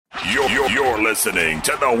You're listening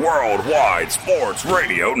to the Worldwide Sports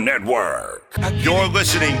Radio Network. You're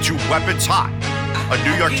listening to Weapons Hot, a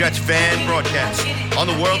New York Jets fan broadcast on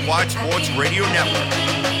the Worldwide Sports Radio Network.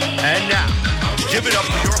 And now, give it up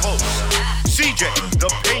for your hosts, CJ,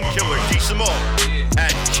 the Painkiller DeSimone,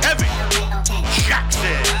 and Kevin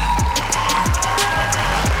Jackson.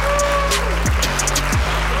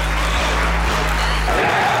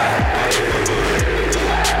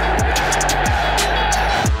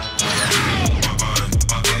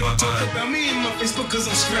 Cause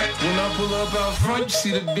I'm strapped. When I pull up out front, you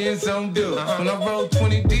see the Benz on dub. When I roll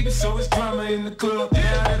 20 deep, so it's drama in the club.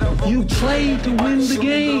 You play to win the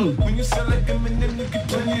game. When you sell like Eminem, you get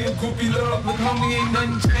plenty of groupie love. Look, homie, ain't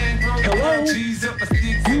nothing changed. Hello? Cheese up, I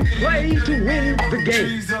see You play to win the game.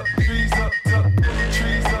 Trees up, trees up,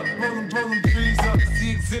 trees up, roll them trees up.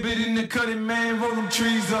 See exhibit in the cutting, man, roll them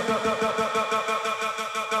trees up.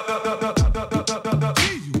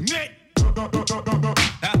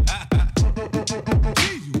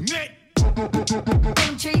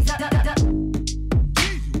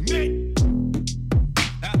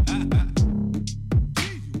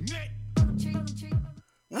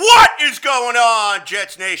 What is going on,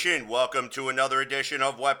 Jets Nation? Welcome to another edition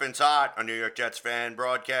of Weapons Hot, a New York Jets fan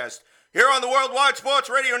broadcast here on the Worldwide Sports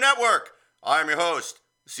Radio Network. I'm your host,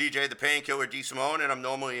 CJ the Painkiller DeSimone, and I'm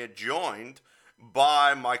normally joined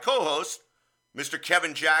by my co-host, Mr.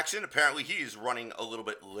 Kevin Jackson. Apparently he is running a little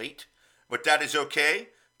bit late, but that is okay,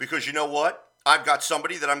 because you know what? I've got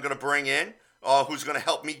somebody that I'm going to bring in who's going to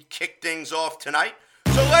help me kick things off tonight.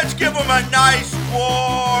 So let's give him a nice,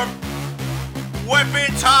 warm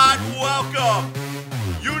Weapons Hot welcome.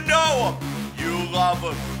 You know him, you love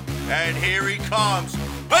him, and here he comes.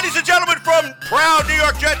 Ladies and gentlemen, from proud New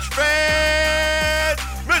York Jets fans,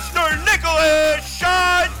 Mr. Nicholas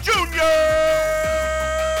Shine Jr.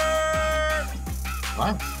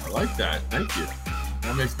 Wow, I like that. Thank you.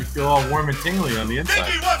 That makes me feel all warm and tingly on the inside.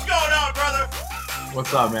 Nicky, what's going on, brother?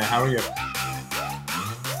 What's up, man? How are you?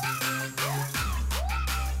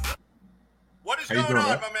 What is How you going doing, on,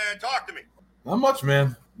 man? my man? Talk to me. Not much,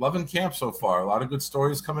 man. Loving camp so far. A lot of good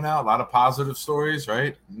stories coming out. A lot of positive stories,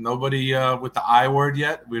 right? Nobody with the I word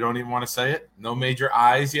yet. We don't even want to say it. No major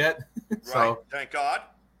I's yet. So, Right, thank God.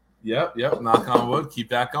 Yep. Knock on wood. Keep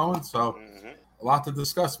that going. So, a lot to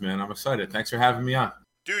discuss, man. I'm excited. Thanks for having me on.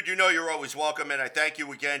 Dude, you know you're always welcome, and I thank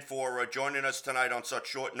you again for joining us tonight on such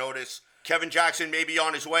short notice. Kevin Jackson may be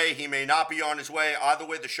on his way. He may not be on his way. Either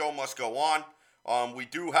way, the show must go on. We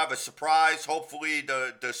do have a surprise. Hopefully,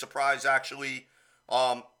 the surprise actually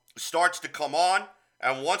starts to come on.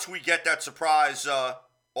 And once we get that surprise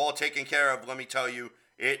all taken care of, let me tell you,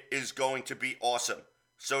 it is going to be awesome.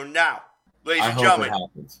 So now, ladies and gentlemen. I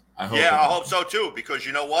hope it happens. I hope so too, because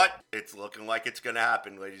you know what? It's looking like it's going to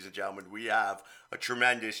happen, ladies and gentlemen. We have a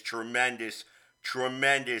tremendous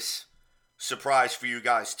surprise for you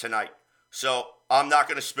guys tonight. So I'm not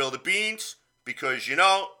going to spill the beans because, you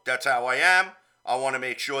know, that's how I am. I want to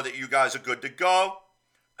make sure that you guys are good to go.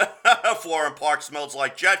 Florham Park smells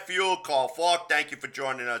like jet fuel. Carl Falk, thank you for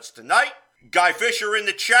joining us tonight. Guy Fisher in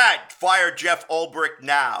the chat, fire Jeff Ulbrich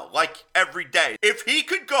now, like every day. If he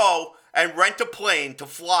could go and rent a plane to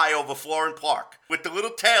fly over Florham Park with the little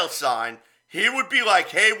tail sign, he would be like,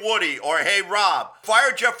 hey, Woody, or hey, Rob,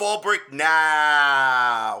 fire Jeff Ulbrich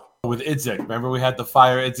now. With Idzik. Remember we had the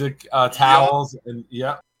fire Idzik towels? Yep. And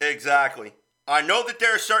yeah. Exactly. I know that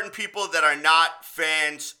there are certain people that are not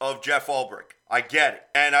fans of Jeff Ulbrich. I get it.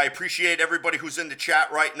 And I appreciate everybody who's in the chat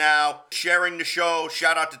right now, sharing the show.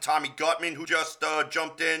 Shout out to Tommy Gutman, who just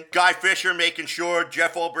jumped in. Guy Fisher making sure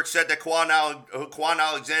Jeff Ulbrich said that Quan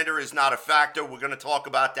Alexander is not a factor. We're going to talk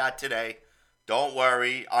about that today. Don't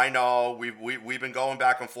worry. I know. We've been going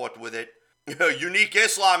back and forth with it. Unique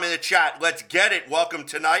Islam in the chat. Let's get it. Welcome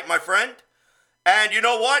tonight, my friend. And you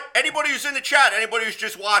know what? Anybody who's in the chat, anybody who's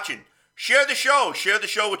just watching, share the show. Share the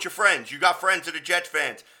show with your friends. You got friends that are Jets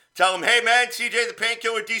fans. Tell them, hey, man, CJ the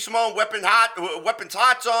Painkiller, DeSimone, Weapons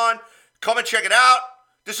Hot's on. Come and check it out.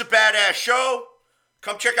 This is a badass show.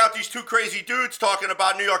 Come check out these two crazy dudes talking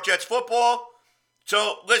about New York Jets football.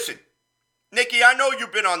 So, listen, Nicky, I know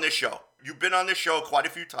you've been on this show. You've been on this show quite a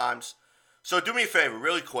few times. So do me a favor,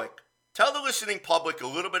 really quick. Tell the listening public a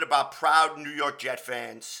little bit about proud New York Jet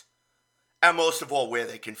fans, and most of all, where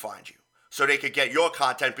they can find you, so they can get your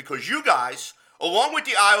content, because you guys, along with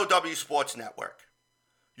the IOW Sports Network,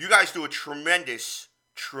 you guys do a tremendous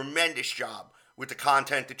job with the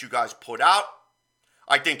content that you guys put out.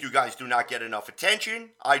 I think you guys do not get enough attention.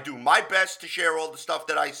 I do my best to share all the stuff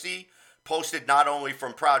that I see posted not only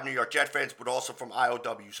from proud New York Jet fans, but also from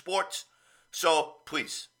IOW Sports. So,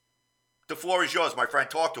 please, the floor is yours, my friend.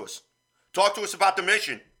 Talk to us. Talk to us about the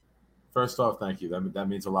mission. First off, thank you. That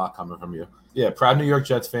means a lot coming from you. Yeah, Proud New York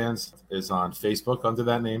Jets Fans is on Facebook under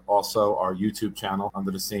that name. Also, our YouTube channel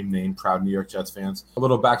under the same name, Proud New York Jets Fans. A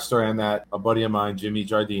little backstory on that. A buddy of mine, Jimmy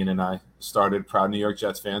Jardine, and I started Proud New York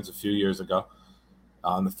Jets Fans a few years ago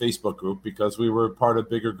on the Facebook group because we were part of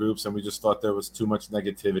bigger groups and we just thought there was too much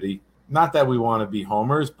negativity. Not that we want to be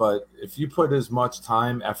homers, but if you put as much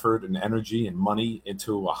time, effort, and energy and money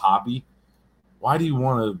into a hobby, why do you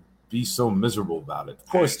want to be so miserable about it? Of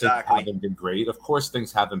course, exactly. Things haven't been great. Of course,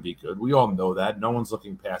 things haven't been good. We all know that. No one's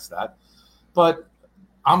looking past that. But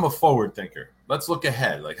I'm a forward thinker. Let's look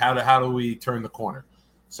ahead. Like, how do we turn the corner?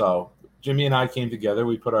 So Jimmy and I came together.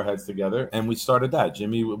 We put our heads together, and we started that.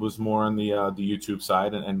 Jimmy was more on the YouTube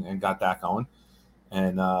side and got that going.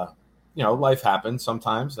 And life happens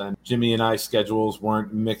sometimes, and Jimmy and I's schedules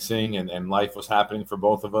weren't mixing, and life was happening for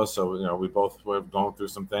both of us. So, we both were going through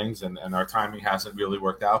some things, and our timing hasn't really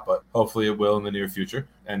worked out, but hopefully it will in the near future.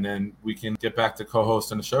 And then we can get back to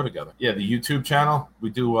co-hosting the show together. Yeah, the YouTube channel,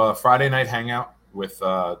 we do a Friday night hangout with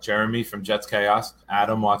Jeremy from Jets Chaos,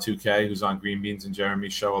 Adam Y2K, who's on Green Beans and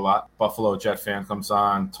Jeremy's show a lot. Buffalo Jet fan comes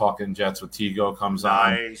on, Talking Jets with Tigo comes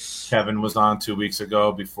Nice. on. Kevin was on 2 weeks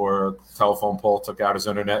ago before a telephone pole took out his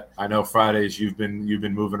internet. I know Fridays you've been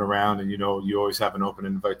moving around, and you always have an open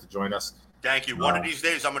invite to join us. Thank you. One of these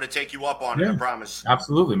days, I'm going to take you up on it, I promise.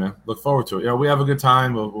 Absolutely, man. Look forward to it. We have a good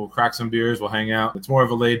time. We'll crack some beers. We'll hang out. It's more of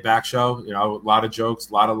a laid-back show. A lot of jokes,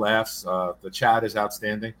 a lot of laughs. The chat is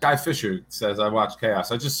outstanding. Guy Fisher says, I watch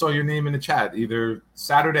Chaos. I just saw your name in the chat. Either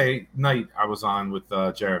Saturday night I was on with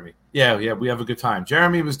Jeremy. Yeah, we have a good time.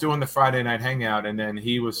 Jeremy was doing the Friday night hangout, and then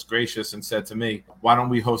he was gracious and said to me, why don't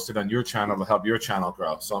we host it on your channel to help your channel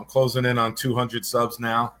grow? So I'm closing in on 200 subs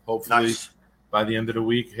now, hopefully. Nice. By the end of the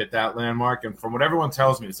week, hit that landmark. And from what everyone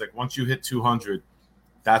tells me, it's like once you hit 200,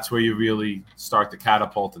 that's where you really start to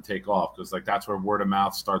catapult and take off, because that's where word of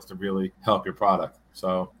mouth starts to really help your product.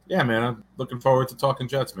 So, yeah, man, I'm looking forward to talking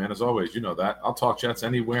Jets, man, as always. You know that. I'll talk Jets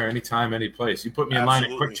anywhere, anytime, any place. You put me in line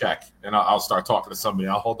at Quick Check, and I'll start talking to somebody.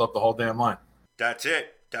 I'll hold up the whole damn line. That's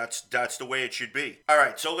it. That's the way it should be. All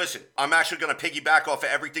right, so listen, I'm actually going to piggyback off of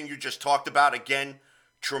everything you just talked about. Again,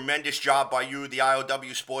 tremendous job by you, the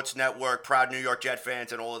IOW Sports Network, Proud New York Jet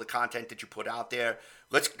Fans, and all of the content that you put out there.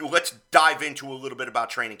 Let's dive into a little bit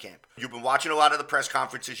about training camp. You've been watching a lot of the press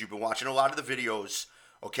conferences. You've been watching a lot of the videos.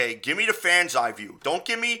 Okay, give me the fan's eye view. Don't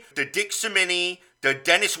give me the Dick Cimini, the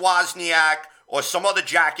Dennis Wozniak, or some other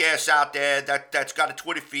jackass out there that's got a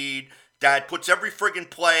Twitter feed that puts every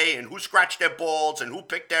friggin' play and who scratched their balls and who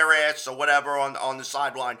picked their ass or whatever on the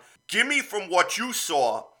sideline. Give me from what you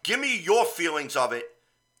saw. Give me your feelings of it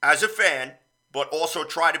as a fan, but also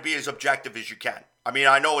try to be as objective as you can. I mean,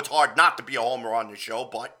 I know it's hard not to be a homer on this show,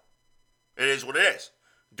 but it is what it is.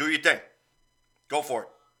 Do your thing. Go for it.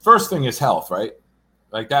 First thing is health, right?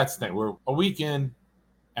 Like, that's the thing. We're a week in,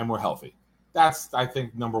 and we're healthy. That's, I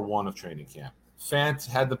think, number one of training camp. Fant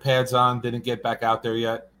had the pads on, didn't get back out there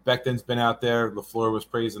yet. Becton's been out there. LaFleur was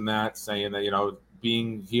praising that, saying that,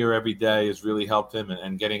 being here every day has really helped him,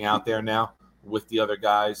 and getting out there now with the other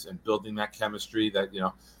guys and building that chemistry that,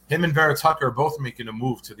 him and Vera Tucker are both making a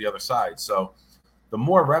move to the other side. So the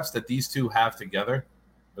more reps that these two have together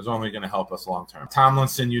is only going to help us long term.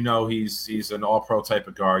 Tomlinson, he's an all-pro type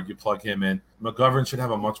of guard. You plug him in. McGovern should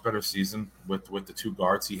have a much better season with the two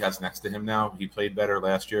guards he has next to him now. He played better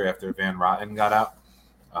last year after Van Rotten got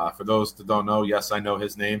out. For those that don't know, yes, I know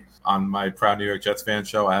his name. On my Proud New York Jets fan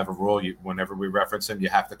show, I have a rule. Whenever we reference him, you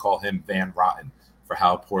have to call him Van Rotten for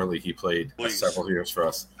how poorly he played several years for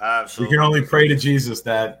us. Absolutely. We can only pray to Jesus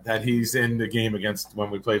that he's in the game against when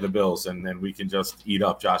we play the Bills, and then we can just eat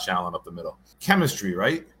up Josh Allen up the middle. Chemistry,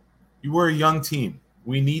 right? You were a young team.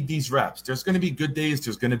 We need these reps. There's going to be good days.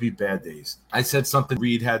 There's going to be bad days. I said something.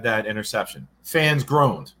 Reed had that interception. Fans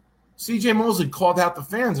groaned. C.J. Mosley called out the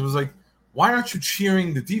fans. It was like, why aren't you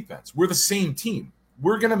cheering the defense? We're the same team.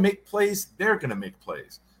 We're going to make plays. They're going to make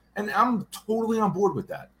plays. And I'm totally on board with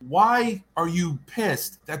that. Why are you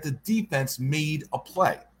pissed that the defense made a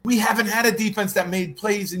play? We haven't had a defense that made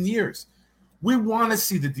plays in years. We want to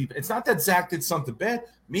see the defense. It's not that Zach did something bad.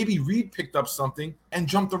 Maybe Reed picked up something and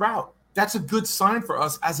jumped the route. That's a good sign for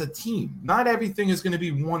us as a team. Not everything is going to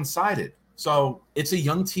be one-sided. So it's a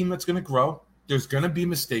young team that's going to grow. There's going to be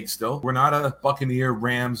mistakes still. We're not a Buccaneer,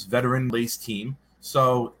 Rams, veteran-laced team.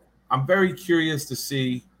 So I'm very curious to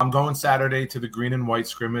see. I'm going Saturday to the green and white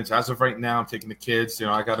scrimmage. As of right now, I'm taking the kids.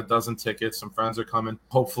 I got a dozen tickets. Some friends are coming.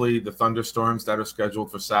 Hopefully the thunderstorms that are scheduled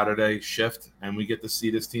for Saturday shift, and we get to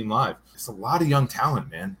see this team live. It's a lot of young talent,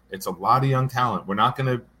 man. It's a lot of young talent. We're not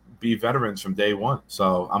going to be veterans from day one.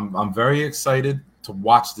 So I'm very excited to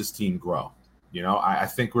watch this team grow. You know, I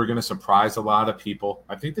think we're going to surprise a lot of people.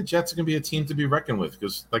 I think the Jets are going to be a team to be reckoned with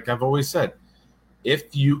because, like I've always said,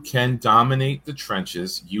 if you can dominate the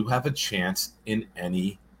trenches, you have a chance in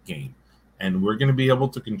any game. And we're going to be able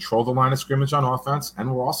to control the line of scrimmage on offense, and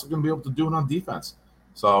we're also going to be able to do it on defense.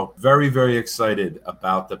 So very, very excited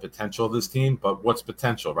about the potential of this team. But what's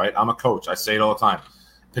potential, right? I'm a coach. I say it all the time.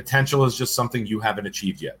 Potential is just something you haven't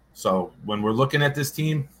achieved yet. So when we're looking at this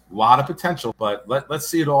team, a lot of potential, but let's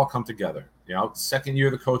see it all come together. You know, second year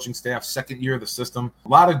of the coaching staff, second year of the system, a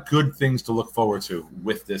lot of good things to look forward to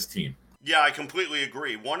with this team. Yeah, I completely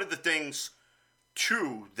agree. One of the things,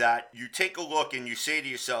 too, that you take a look and you say to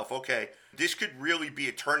yourself, okay, this could really be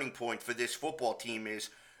a turning point for this football team is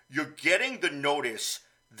you're getting the notice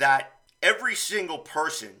that every single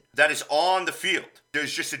person that is on the field,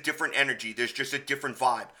 there's just a different energy. There's just a different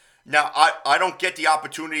vibe. Now, I don't get the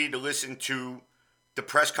opportunity to listen to the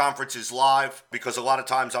press conferences live because a lot of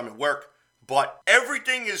times I'm at work. But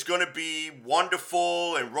everything is going to be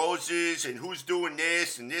wonderful and roses and who's doing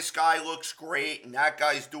this and this guy looks great and that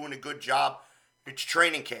guy's doing a good job. It's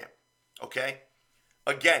training camp, okay?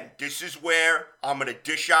 Again, this is where I'm going to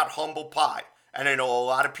dish out humble pie. And I know a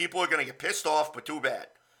lot of people are going to get pissed off, but too bad,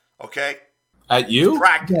 okay? At you?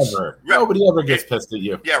 Practice. Never. Nobody ever gets pissed at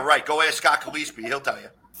you. Yeah, right. Go ask Scott Calispi. He'll tell you.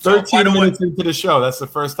 13 minutes into the show. That's the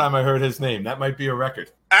first time I heard his name. That might be a record.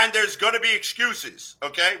 And there's going to be excuses,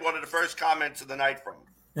 okay? One of the first comments of the night from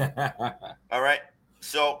him. All right?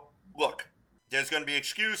 So, look, there's going to be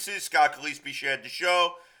excuses. Scott Calispi shared the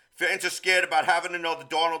show. Fans are scared about having another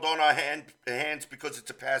Darnold on our hands because it's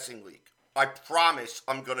a passing league. I promise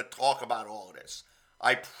I'm going to talk about all of this.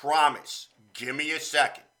 I promise. Give me a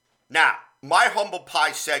second. Now, my humble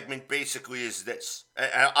pie segment basically is this.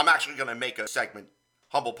 And I'm actually going to make a segment,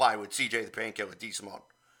 Humble Pie with CJ the Painkiller D. Simone.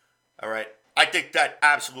 All right? I think that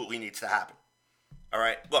absolutely needs to happen. All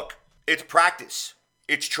right? Look, it's practice.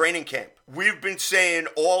 It's training camp. We've been saying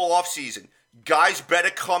all offseason, guys better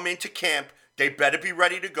come into camp. They better be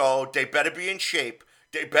ready to go. They better be in shape.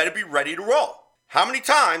 They better be ready to roll. How many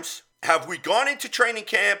times have we gone into training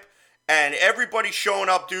camp and everybody's showing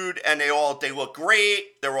up, dude, and they look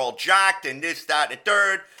great. They're all jacked and this, that, and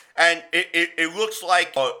third. And it looks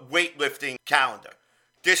like a weightlifting calendar.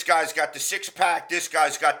 This guy's got the 6-pack. This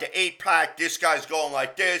guy's got the 8-pack. This guy's going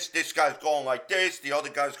like this. This guy's going like this. The other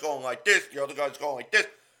guy's going like this. The other guy's going like this.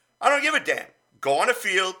 I don't give a damn. Go on the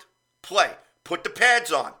field, play. Put the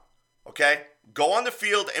pads on, okay? Go on the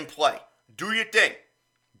field and play. Do your thing.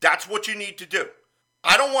 That's what you need to do.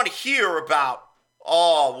 I don't want to hear about,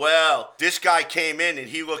 oh, well, this guy came in and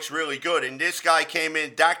he looks really good. And this guy came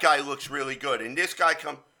in, that guy looks really good. And this guy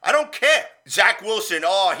I don't care. Zach Wilson,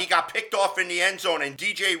 he got picked off in the end zone, and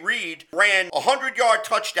DJ Reed ran a 100-yard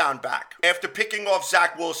touchdown back after picking off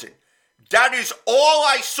Zach Wilson. That is all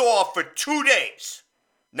I saw for 2 days.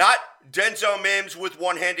 Not Denzel Mims with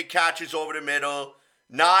one-handed catches over the middle.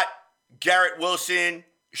 Not Garrett Wilson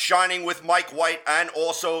shining with Mike White and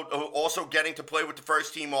also getting to play with the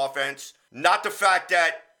first-team offense. Not the fact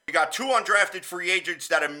that we got 2 undrafted free agents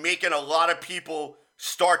that are making a lot of people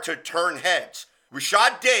start to turn heads.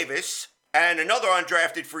 Rashad Davis and another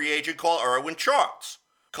undrafted free agent called Erwin Charles.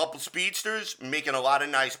 Couple speedsters making a lot of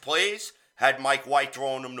nice plays. Had Mike White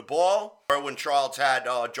throwing him the ball. Erwin Charles had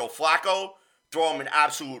Joe Flacco throw him an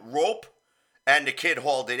absolute rope. And the kid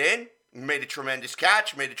hauled it in. Made a tremendous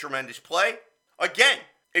catch. Made a tremendous play. Again,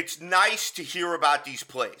 it's nice to hear about these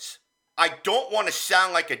plays. I don't want to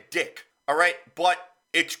sound like a dick, all right? But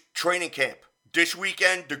it's training camp. This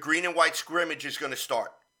weekend, the green and white scrimmage is going to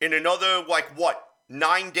start. In another,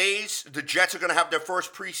 9 days, the Jets are going to have their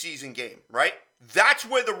first preseason game, right? That's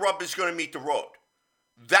where the rub is going to meet the road.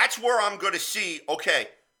 That's where I'm going to see, okay,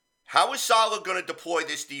 how is Saleh going to deploy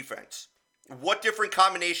this defense? What different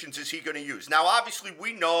combinations is he going to use? Now, obviously,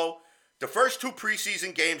 we know the first 2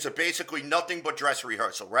 preseason games are basically nothing but dress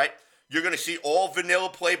rehearsal, right? You're going to see all vanilla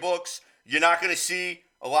playbooks. You're not going to see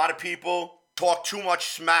a lot of people talk too much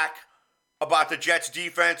smack about the Jets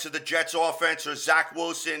defense or the Jets offense or Zach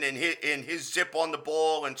Wilson and his zip on the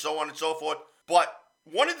ball and so on and so forth. But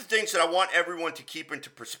one of the things that I want everyone to keep into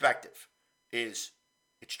perspective is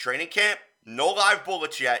it's training camp, no live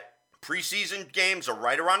bullets yet. Preseason games are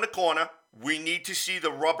right around the corner. We need to see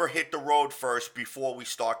the rubber hit the road first before we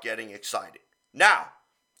start getting excited. Now,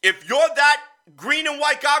 if you're that green and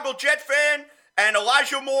white goggle Jet fan and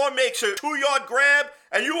Elijah Moore makes a 2-yard grab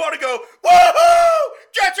and you want to go, woohoo!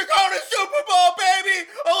 Jets are going to Super Bowl, baby!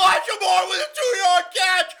 Elijah Moore with a 2-yard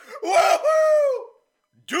catch! Woohoo!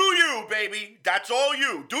 Do you, baby. That's all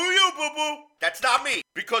you. Do you, boo-boo. That's not me.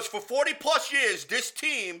 Because for 40 plus years, this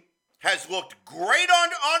team has looked great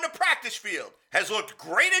on the practice field, has looked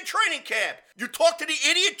great in training camp. You talk to the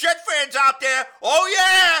idiot Jet fans out there, oh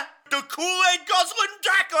yeah, the Kool-Aid guzzling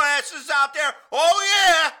jackasses out there, oh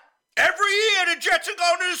yeah. Every year the Jets are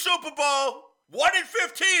going to the Super Bowl. 1 in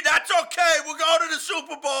 15, that's okay, we're going to the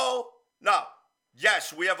Super Bowl. No.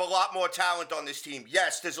 Yes, we have a lot more talent on this team.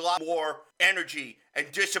 Yes, there's a lot more energy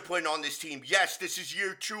and discipline on this team. Yes, this is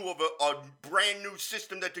year 2 of a brand new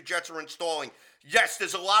system that the Jets are installing. Yes,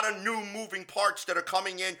 there's a lot of new moving parts that are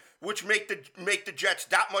coming in, which make the Jets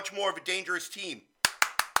that much more of a dangerous team.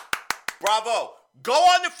 Bravo. Go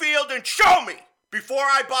on the field and show me before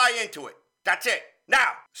I buy into it. That's it.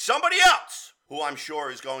 Now, somebody else who I'm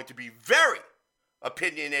sure is going to be very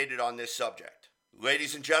opinionated on this subject.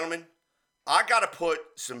 Ladies and gentlemen, I got to put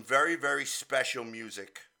some very, very special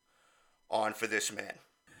music on for this man.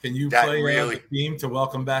 Can you play the theme to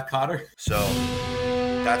welcome back Cotter? So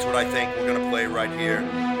that's what I think we're going to play right here.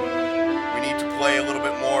 We need to play a little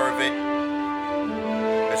bit more of it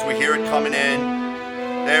as we hear it coming in.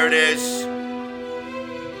 There it is.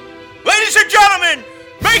 Ladies and gentlemen,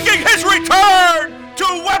 making his return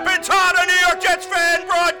to Weapons on a New York Jets fan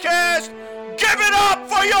broadcast, give it up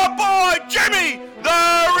for your boy, Jimmy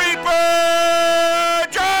the Reaper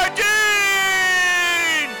Jardine!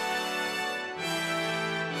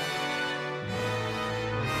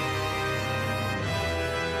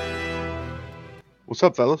 What's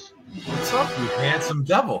up, fellas? What's up, you handsome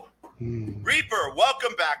devil? Reaper,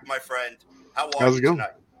 welcome back, my friend. How's it going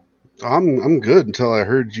tonight? I'm good until I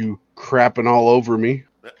heard you crapping all over me.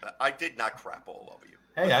 I did not crap all over you.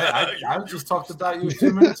 Hey, I just talked about you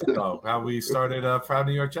 2 minutes ago, how we started Proud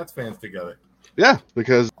New York Jets fans together. Yeah,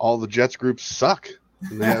 because all the Jets groups suck.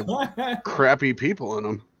 And they have crappy people in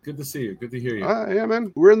them. Good to see you. Good to hear you. Yeah,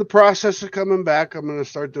 man. We're in the process of coming back. I'm going to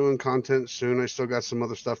start doing content soon. I still got some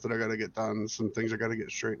other stuff that I got to get done, some things I got to get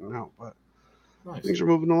straightened out, but things are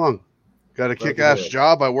moving along. Got a kick-ass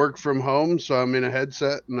job. I work from home, so I'm in a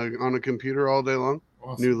headset and on a computer all day long.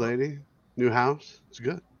 Awesome. New lady, new house. It's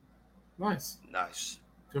good. Nice.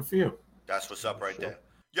 Good for you. That's what's up right there.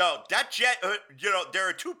 Yo, that Jet, there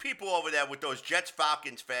are 2 people over there with those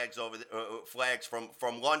Jets-Falcons flags flags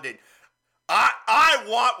from London. I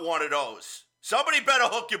want one of those. Somebody better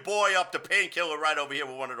hook your boy up to Painkiller right over here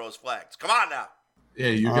with one of those flags. Come on now. Yeah,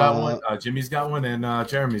 you got one. Jimmy's got one, and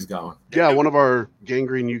Jeremy's got one. Yeah, one of our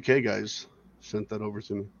Gangrene UK guys sent that over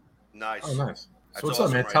to me. Nice. Oh, nice. So what's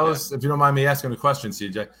up, man? Tell us, if you don't mind me asking a question,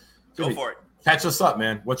 CJ. Go for it. Catch us up,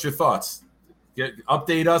 man. What's your thoughts?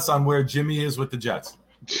 Update us on where Jimmy is with the Jets.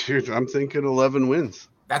 Dude, I'm thinking 11 wins.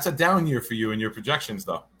 That's a down year for you in your projections,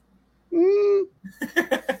 though.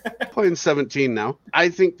 Playing 17 now. I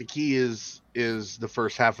think the key is the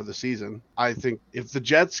first half of the season. I think if the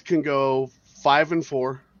Jets can go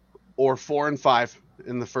 5-4 or 4-5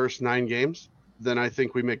 in the first 9 games, then I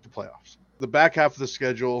think we make the playoffs. The back half of the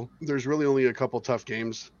schedule, there's really only a couple tough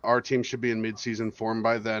games. Our team should be in midseason form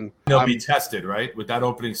by then. They'll be tested, right? With that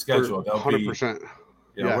opening schedule, they'll 100%.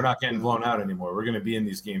 Be, we're not getting blown out anymore. We're going to be in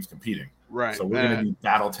these games competing. Right. So we're going to be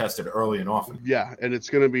battle tested early and often. Yeah, and it's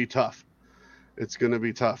going to be tough.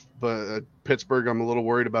 But Pittsburgh, I'm a little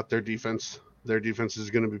worried about their defense. Their defense is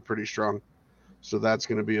going to be pretty strong. So that's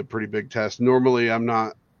going to be a pretty big test. Normally, I'm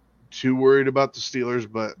not too worried about the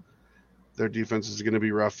Steelers, but their defense is going to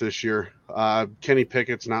be rough this year. Kenny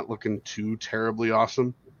Pickett's not looking too terribly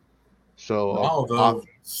awesome. So the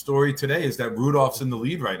story today is that Rudolph's in the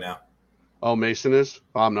lead right now. Oh, Mason is?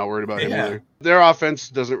 I'm not worried about him either. Their offense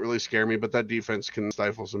doesn't really scare me, but that defense can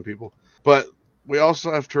stifle some people. But we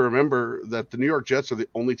also have to remember that the New York Jets are the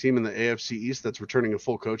only team in the AFC East that's returning a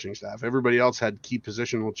full coaching staff. Everybody else had key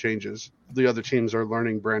positional changes. The other teams are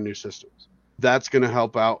learning brand new systems. That's going to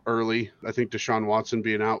help out early. I think Deshaun Watson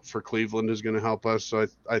being out for Cleveland is going to help us. So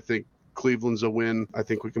I think Cleveland's a win. I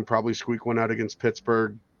think we can probably squeak one out against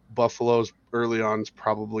Pittsburgh. Buffalo's early on is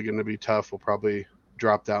probably going to be tough. We'll probably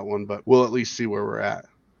drop that one, but we'll at least see where we're at.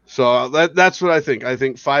 So that's what I think. I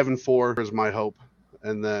think 5-4 is my hope,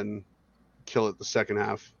 and then kill it the second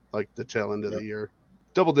half, like the tail end of the year.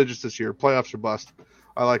 Double digits this year. Playoffs or bust.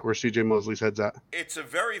 I like where CJ Mosley's head's at. It's a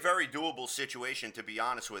very, very doable situation, to be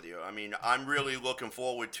honest with you. I mean, I'm really looking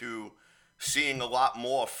forward to seeing a lot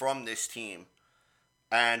more from this team.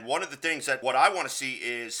 And one of the things that what I want to see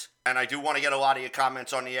is, and I do want to get a lot of your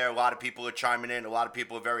comments on the air. A lot of people are chiming in. A lot of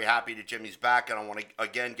people are very happy that Jimmy's back, and I want to,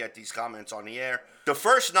 again, get these comments on the air. The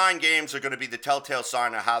first 9 games are going to be the telltale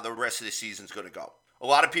sign of how the rest of the season's going to go. A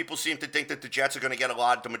lot of people seem to think that the Jets are going to get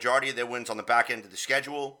the majority of their wins on the back end of the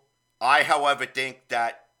schedule. I, however, think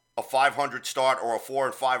that a 500 start or a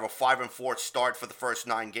 4-5 or 5-4 start for the first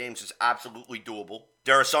 9 games is absolutely doable.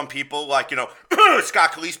 There are some people like,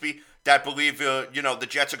 Scott Calispi, that believe, the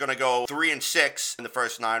Jets are going to go 3-6 in the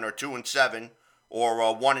first 9 or 2-7 or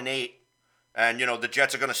 1-8. And, the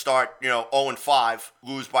Jets are going to start, 0-5,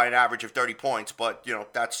 lose by an average of 30 points. But,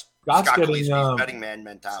 that's Scott Cleese's betting man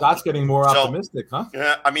mentality. Scott's getting more optimistic, huh?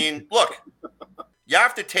 Yeah, I mean, look, you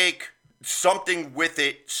have to take something with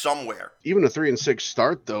it somewhere. Even a 3-6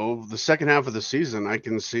 start, though, the second half of the season, I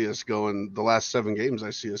can see us going, the last 7 games, I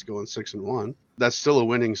see us going 6-1. That's still a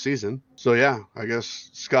winning season. So, yeah, I guess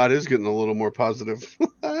Scott is getting a little more positive.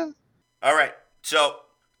 All right. So,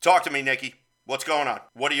 talk to me, Nikki. What's going on?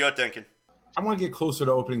 What are you thinking? I want to get closer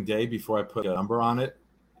to opening day before I put a number on it,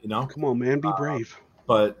 Come on, man, be brave.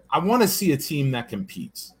 But I want to see a team that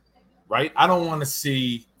competes, right? I don't want to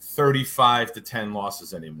see 35-10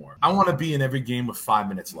 losses anymore. I want to be in every game with 5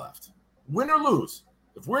 minutes left. Win or lose.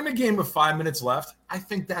 If we're in a game with 5 minutes left, I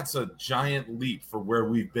think that's a giant leap for where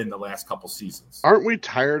we've been the last couple seasons. Aren't we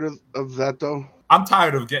tired of that, though? I'm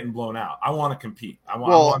tired of getting blown out. I want to compete.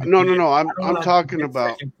 No. I'm talking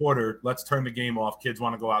about second quarter. Let's turn the game off. Kids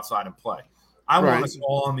want to go outside and play. I want us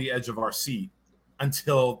all on the edge of our seat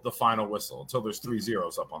until the final whistle, until there's 3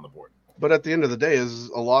 zeros up on the board. But at the end of the day,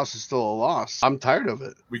 a loss is still a loss. I'm tired of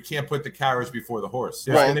it. We can't put the carriage before the horse.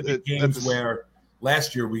 There's going to be games where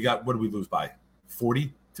last year we got, what did we lose by?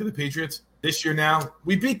 40 to the Patriots. This year now,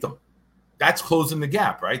 we beat them. That's closing the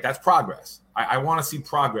gap, right? That's progress. I want to see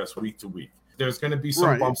progress week to week. There's going to be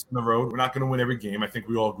some bumps in the road. We're not going to win every game. I think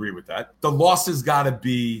we all agree with that. The losses got to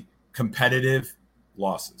be competitive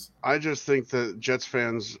losses. I just think that Jets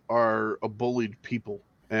fans are a bullied people,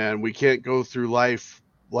 and we can't go through life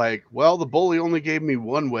like, well, the bully only gave me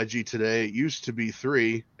 1 wedgie today. It used to be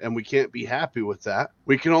 3, and we can't be happy with that.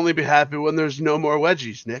 We can only be happy when there's no more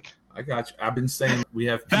wedgies, Nick. I got you. I've been saying we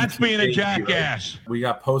have That's being a jackass. Right? We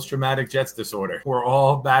got post-traumatic Jets disorder. We're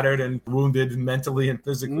all battered and wounded mentally and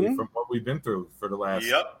physically from what we've been through for the last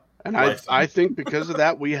And I think because of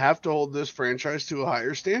that, we have to hold this franchise to a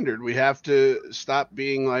higher standard. We have to stop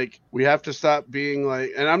being like,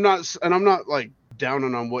 and I'm not like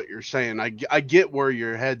downing on what you're saying. I get where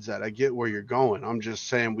your head's at. I get where you're going. I'm just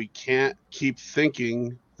saying we can't keep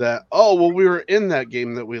thinking that, we were in that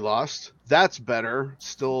game that we lost. That's better.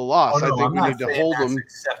 Still a loss. I think we need to hold them.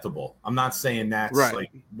 Acceptable. I'm not saying that's like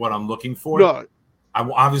what I'm looking for. No. I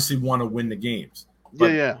obviously want to win the games.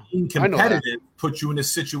 But being competitive puts you in a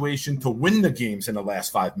situation to win the games in the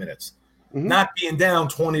last 5 minutes. Not being down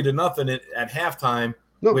 20-0 at halftime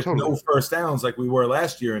with no first downs like we were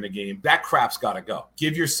last year in the game. That crap's got to go.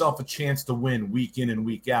 Give yourself a chance to win week in and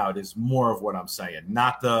week out is more of what I'm saying.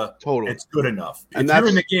 Not the it's good enough. And if you're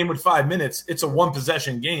in the game with 5 minutes, it's a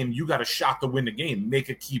 1-possession game. You got a shot to win the game. Make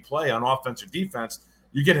a key play on offense or defense.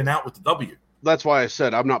 You're getting out with the W. That's why I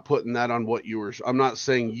said I'm not putting that on what you were. I'm not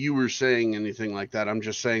saying you were saying anything like that. I'm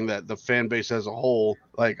just saying that the fan base as a whole,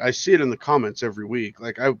 like I see it in the comments every week.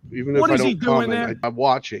 Like even if I don't comment, I'm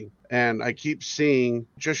watching and I keep seeing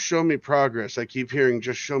just show me progress. I keep hearing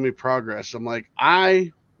just show me progress. I'm like,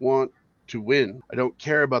 I want to win. I don't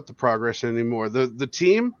care about the progress anymore. The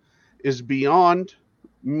team is beyond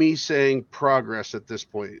me saying progress at this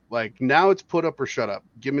point. Like now it's put up or shut up.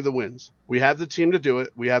 Give me the wins. We have the team to do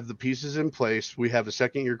it. We have the pieces in place. We have a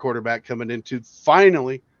second-year quarterback coming into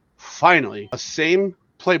finally a same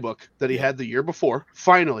playbook that he had the year before.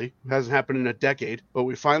 Finally, it hasn't happened in a decade, but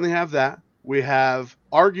we finally have that. We have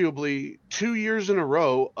arguably 2 years in a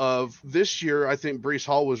row of this year. I think Breece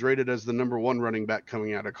Hall was rated as the number 1 running back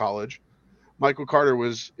coming out of college. Michael Carter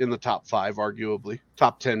was in the top 5, arguably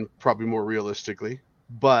top 10, probably more realistically.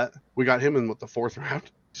 But we got him in the 4th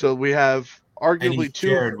round. So we have arguably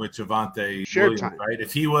shared with Javonte Williams, time. Right?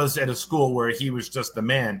 If he was at a school where he was just the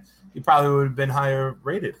man, he probably would have been higher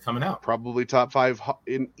rated coming out. Probably top 5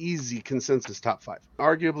 in easy consensus top 5.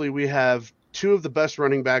 Arguably, we have 2 of the best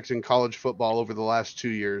running backs in college football over the last 2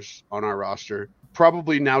 years on our roster.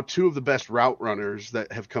 Probably now 2 of the best route runners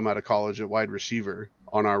that have come out of college at wide receiver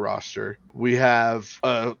on our roster. We have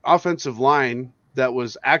an offensive line that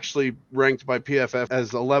was actually ranked by PFF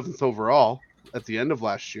as 11th overall at the end of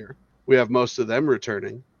last year. We have most of them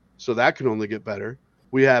returning, so that can only get better.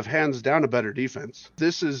 We have hands down a better defense.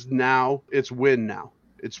 This is now, it's win now.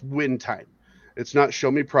 It's win time. It's not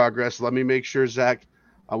show me progress. Let me make sure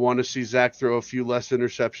I want to see Zach throw a few less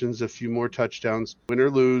interceptions, a few more touchdowns, win or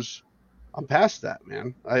lose. I'm past that,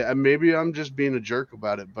 man. Maybe I'm just being a jerk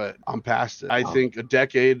about it, but I'm past it. I think a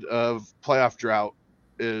decade of playoff drought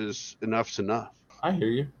is enough's enough. I hear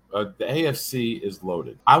you. The AFC is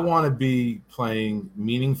loaded. I want to be playing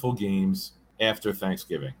meaningful games after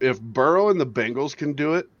Thanksgiving. If Burrow and the Bengals can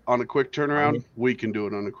do it on a quick turnaround, we can do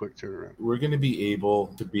it on a quick turnaround. We're going to be able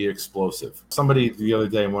to be explosive. Somebody the other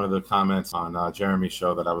day, in one of the comments on Jeremy's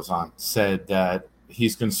show that I was on, said that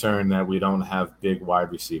he's concerned that we don't have big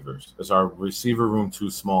wide receivers. Is our receiver room too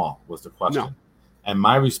small, was the question. No. And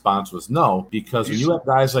my response was no, because when you have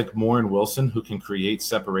guys like Moore and Wilson who can create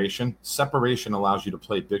separation allows you to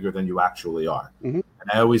play bigger than you actually are. Mm-hmm.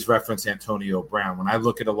 And I always reference Antonio Brown. When I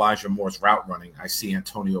look at Elijah Moore's route running, I see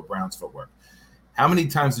Antonio Brown's footwork. How many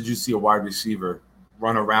times did you see a wide receiver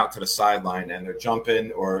run a route to the sideline and they're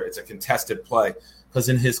jumping or it's a contested play? Because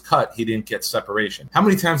in his cut, he didn't get separation. How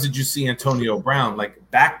many times did you see Antonio Brown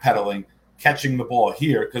backpedaling, catching the ball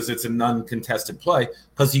here because it's an uncontested play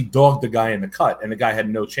because he dogged the guy in the cut and the guy had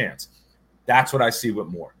no chance? That's what I see with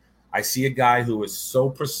Moore. I see a guy who is so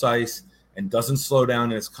precise and doesn't slow down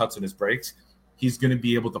in his cuts and his breaks. He's going to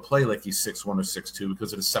be able to play like he's 6'1" or 6'2"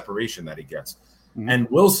 because of the separation that he gets. Mm-hmm. And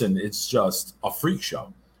Wilson, it's just a freak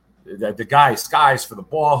show. The guy skies for the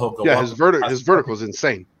ball. He'll go up. His vertical is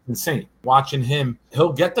insane. Insane. Watching him,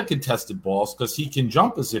 he'll get the contested balls because he can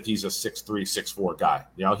jump as if he's a 6'3", 6'4" guy.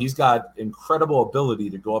 He's got incredible ability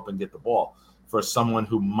to go up and get the ball for someone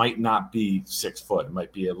who might not be 6 foot,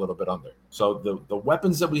 might be a little bit under. So the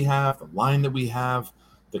weapons that we have, the line that we have,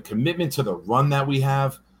 the commitment to the run that we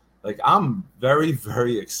have, I'm very,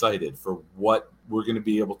 very excited for what we're going to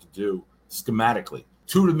be able to do schematically.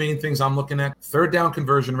 Two of the main things I'm looking at: third down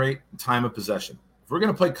conversion rate and time of possession. If we're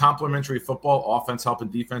going to play complementary football, offense helping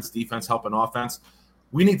defense, defense helping offense,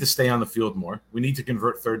 we need to stay on the field more. We need to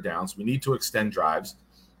convert third downs. We need to extend drives.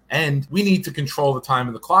 And we need to control the time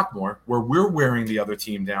of the clock more, where we're wearing the other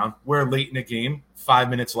team down. We're late in the game, 5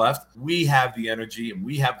 minutes left. We have the energy and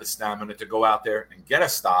we have the stamina to go out there and get a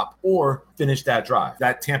stop or finish that drive.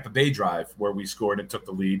 That Tampa Bay drive where we scored and took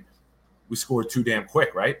the lead, we scored too damn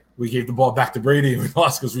quick, right? We gave the ball back to Brady and we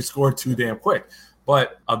lost because we scored too damn quick.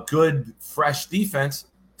 But a good, fresh defense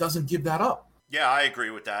doesn't give that up. Yeah, I agree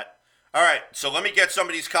with that. All right, so let me get some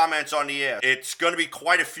of these comments on the air. It's going to be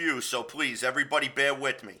quite a few, so please, everybody bear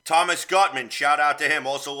with me. Thomas Gutman, shout out to him.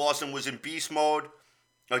 Also, Lawson was in beast mode.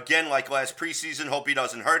 Again, like last preseason, hope he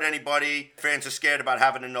doesn't hurt anybody. Fans are scared about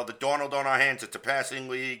having another Darnold on our hands. It's a passing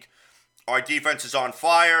league. Our defense is on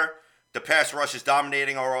fire. The pass rush is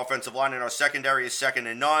dominating our offensive line, and our secondary is second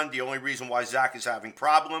to none. The only reason why Zach is having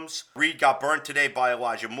problems. Reed got burnt today by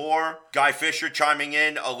Elijah Moore. Guy Fisher chiming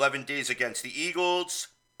in, 11 days against the Eagles.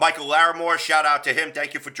 Michael Larimore, shout out to him.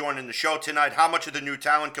 Thank you for joining the show tonight. How much of the new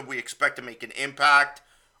talent can we expect to make an impact?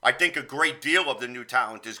 I think a great deal of the new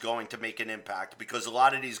talent is going to make an impact because a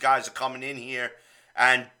lot of these guys are coming in here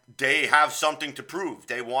and they have something to prove.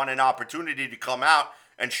 They want an opportunity to come out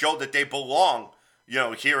and show that they belong,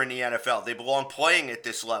 here in the NFL. They belong playing at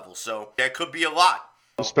this level. So there could be a lot.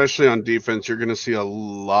 Especially on defense, you're going to see a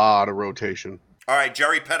lot of rotation. All right,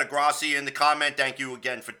 Jerry Petagrassi in the comment. Thank you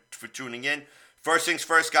again for tuning in. First things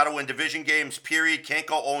first, got to win division games, period. Can't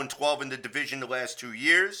go 0-12 in the division the last 2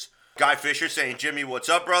 years. Guy Fisher saying, Jimmy, what's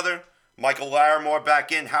up, brother? Michael Larimore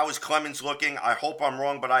back in. How is Clemens looking? I hope I'm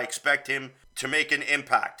wrong, but I expect him to make an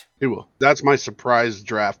impact. He will. That's my surprise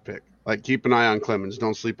draft pick. Keep an eye on Clemens.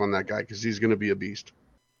 Don't sleep on that guy because he's going to be a beast.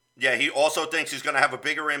 Yeah, he also thinks he's going to have a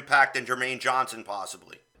bigger impact than Jermaine Johnson,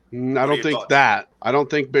 possibly. I don't think that. I don't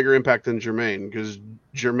think bigger impact than Jermaine because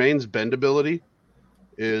Jermaine's bendability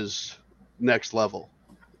is next level,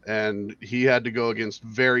 and he had to go against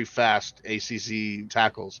very fast ACC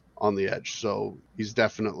tackles on the edge, so he's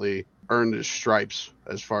definitely earned his stripes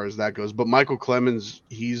as far as that goes. But Michael Clemens,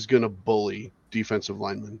 he's gonna bully defensive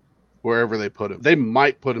linemen wherever they put him. They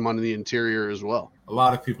might put him on the interior as well. A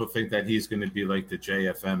lot of people think that he's going to be like the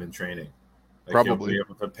JFM in training. Probably he'll be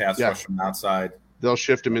able to pass rush from outside. They'll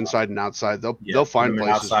shift him inside and outside. They'll find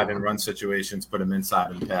places outside and run situations, put him inside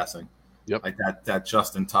and passing. Yep. Like that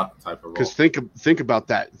Justin Tuck type of role. Because think about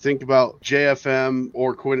that. Think about JFM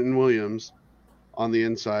or Quentin Williams on the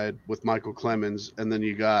inside with Michael Clemens, and then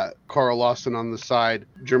you got Carl Lawson on the side,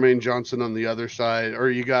 Jermaine Johnson on the other side, or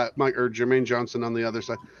you got Jermaine Johnson on the other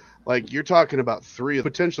side. You're talking about three of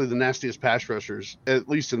potentially the nastiest pass rushers, at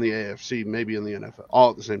least in the AFC, maybe in the NFL,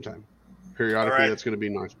 all at the same time. Periodically, That's going to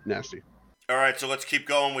be nasty. All right, so let's keep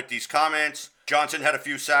going with these comments. Johnson had a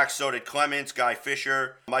few sacks, so did Clemens, Guy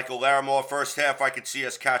Fisher, Michael Larimore. First half, I could see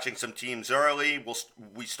us catching some teams early.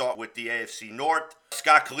 We start with the AFC North.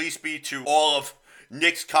 Scott Calispi to all of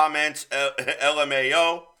Nick's comments,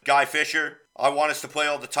 LMAO. Guy Fisher, I want us to play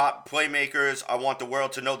all the top playmakers. I want the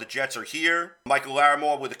world to know the Jets are here. Michael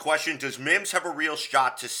Larimore with a question, does Mims have a real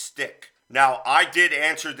shot to stick? Now, I did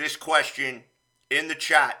answer this question in the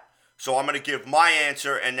chat, so I'm going to give my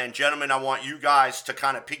answer, and then, gentlemen, I want you guys to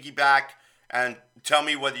kind of piggyback and tell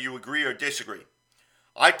me whether you agree or disagree.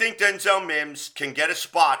 I think Denzel Mims can get a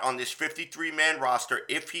spot on this 53-man roster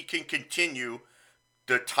if he can continue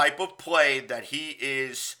the type of play that he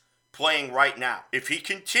is playing right now. If he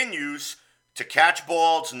continues to catch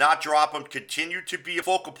balls, not drop them, continue to be a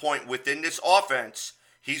focal point within this offense,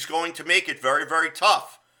 he's going to make it very, very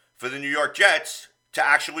tough for the New York Jets to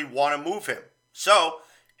actually want to move him. So,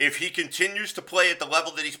 if he continues to play at the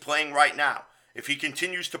level that he's playing right now, if he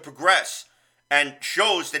continues to progress and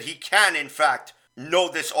shows that he can, in fact, know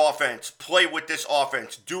this offense, play with this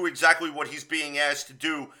offense, do exactly what he's being asked to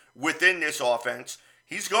do within this offense,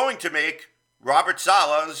 he's going to make Robert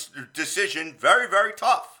Saleh's decision very, very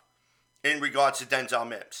tough in regards to Denzel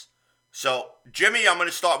Mims. So, Jimmy, I'm going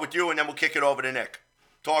to start with you, and then we'll kick it over to Nick.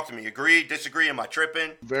 Talk to me. Agree? Disagree? Am I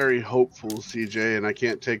tripping? Very hopeful, CJ, and I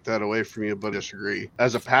can't take that away from you, but disagree.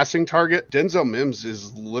 As a passing target, Denzel Mims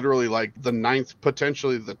is literally like the 9th,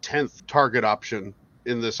 potentially the 10th target option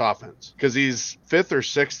in this offense, because he's 5th or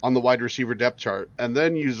 6th on the wide receiver depth chart. And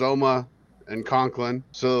then Uzomah and Conklin.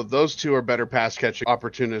 So those two are better pass catching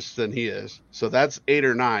opportunists than he is. So that's 8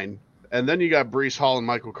 or 9. And then you got Breece Hall and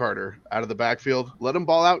Michael Carter out of the backfield. Let them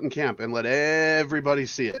ball out in camp and let everybody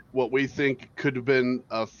see it. What we think could have been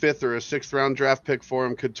a 5th or a 6th round draft pick for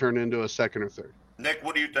him could turn into a 2nd or 3rd. Nick,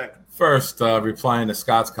 what do you think? First, replying to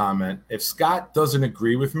Scott's comment, if Scott doesn't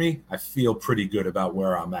agree with me, I feel pretty good about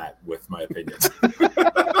where I'm at with my opinions.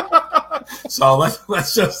 So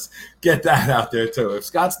let's just get that out there, too. If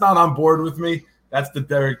Scott's not on board with me, that's the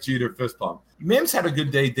Derek Jeter fist pump. Mims had a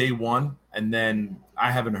good day one, and then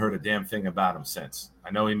I haven't heard a damn thing about him since.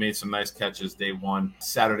 I know he made some nice catches day one.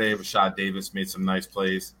 Saturday, Rashad Davis made some nice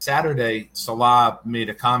plays. Saturday, Salah made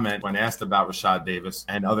a comment when asked about Rashad Davis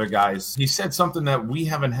and other guys. He said something that we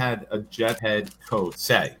haven't had a Jet head coach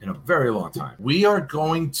say in a very long time. We are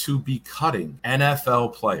going to be cutting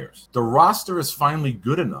NFL players. The roster is finally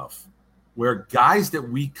good enough where guys that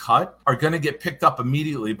we cut are going to get picked up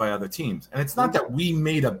immediately by other teams. And it's not that we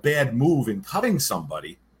made a bad move in cutting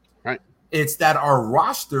somebody. Right. It's that our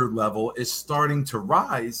roster level is starting to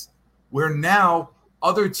rise where now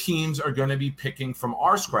other teams are going to be picking from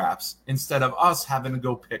our scraps instead of us having to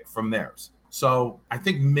go pick from theirs. So I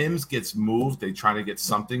think Mims gets moved. They try to get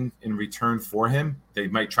something in return for him. They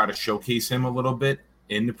might try to showcase him a little bit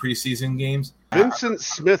in the preseason games. Vincent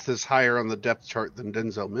Smith is higher on the depth chart than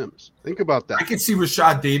Denzel Mims. Think about that. I can see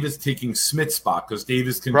Rashad Davis taking Smith's spot because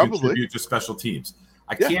Davis can contribute to special teams.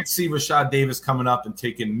 I can't see Rashad Davis coming up and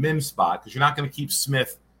taking Mims' spot because you're not going to keep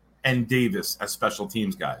Smith and Davis as special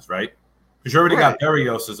teams guys, right? Because you already got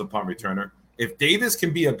Berrios as a punt returner. If Davis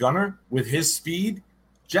can be a gunner with his speed,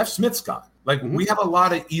 Jeff Smith's gone. Like, we have a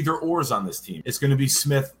lot of either-ors on this team. It's going to be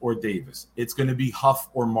Smith or Davis. It's going to be Huff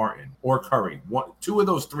or Martin or Curry. Two of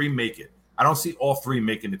those three make it. I don't see all three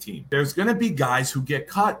making the team. There's going to be guys who get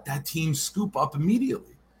cut that teams scoop up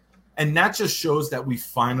immediately. And that just shows that we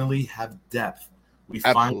finally have depth. We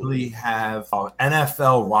finally have an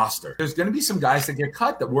NFL roster. There's going to be some guys that get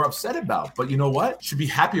cut that we're upset about. But you know what? Should be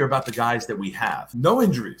happier about the guys that we have. No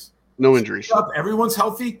injuries. No injuries. Everyone's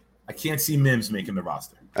healthy. I can't see Mims making the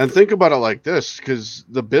roster. And think about it like this, because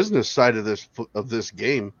the business side of this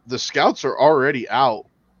game, the scouts are already out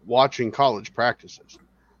watching college practices.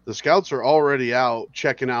 The scouts are already out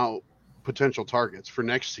checking out potential targets for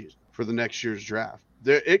next season, for the next year's draft.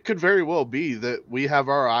 It could very well be that we have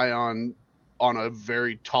our eye on a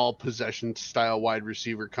very tall possession style wide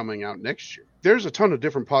receiver coming out next year. There's a ton of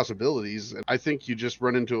different possibilities. And I think you just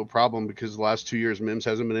run into a problem because the last 2 years, Mims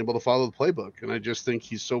hasn't been able to follow the playbook. And I just think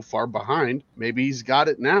he's so far behind. Maybe he's got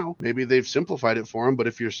it now. Maybe they've simplified it for him. But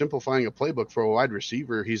if you're simplifying a playbook for a wide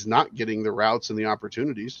receiver, he's not getting the routes and the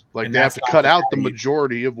opportunities. Like, they have to cut out the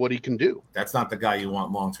majority of what he can do. That's not the guy you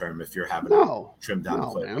want long-term if you're having to trim down the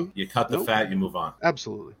playbook. Man. You cut the fat, you move on.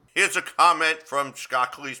 Absolutely. Here's a comment from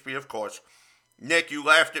Scott Cleesby, of course. Nick, you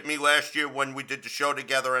laughed at me last year when we did the show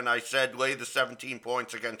together and I said lay the 17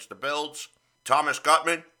 points against the Bills. Thomas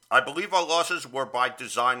Gutman, I believe our losses were by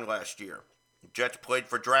design last year. Jets played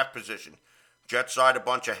for draft position. Jets signed a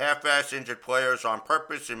bunch of half-ass injured players on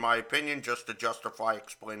purpose, in my opinion, just to justify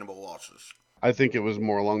explainable losses. I think it was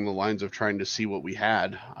more along the lines of trying to see what we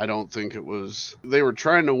had. I don't think it was... They were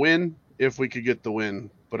trying to win if we could get the win.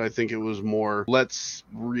 But I think it was more, let's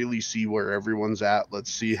really see where everyone's at. Let's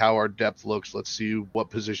see how our depth looks. Let's see what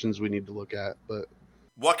positions we need to look at. But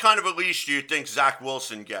what kind of a leash do you think Zach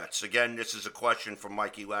Wilson gets? Again, this is a question from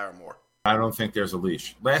Mikey Larimore. I don't think there's a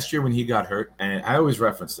leash. Last year when he got hurt, and I always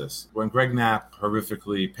reference this, when Greg Knapp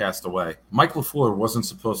horrifically passed away, Mike LaFleur wasn't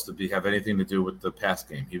supposed to have anything to do with the pass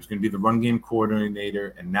game. He was going to be the run game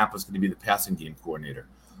coordinator, and Knapp was going to be the passing game coordinator.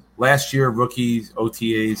 last year, rookies,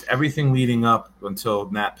 OTAs, everything leading up until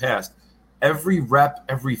Knapp passed, every rep,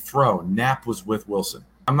 every throw, Knapp was with Wilson.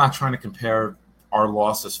 I'm not trying to compare our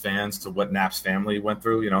loss as fans to what Knapp's family went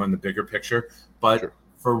through, in the bigger picture. But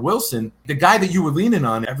for Wilson, the guy that you were leaning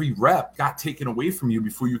on, every rep got taken away from you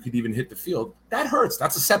before you could even hit the field. That hurts.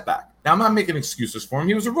 That's a setback. Now, I'm not making excuses for him.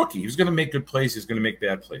 He was a rookie. He was going to make good plays. He's going to make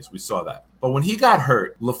bad plays. We saw that. But when he got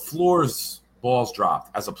hurt, LaFleur's balls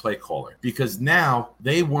dropped as a play caller because now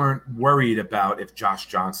they weren't worried about if Josh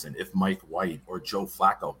Johnson, if Mike White, or Joe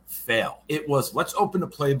Flacco fail. It was, let's open the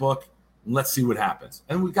playbook and let's see what happens.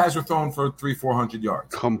 And we guys were throwing for 300-400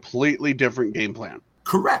 yards. Completely different game plan.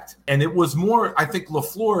 Correct. And it was more, I think,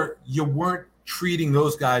 LaFleur, you weren't treating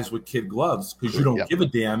those guys with kid gloves because you don't give a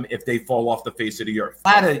damn if they fall off the face of the earth.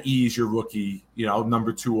 How to ease your rookie,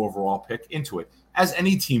 number 2 overall pick into it, as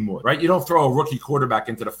any team would, right? You don't throw a rookie quarterback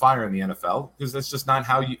into the fire in the NFL because that's just not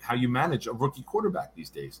how you manage a rookie quarterback these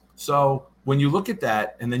days. So when you look at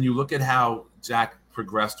that and then you look at how Zach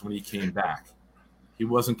progressed when he came back, he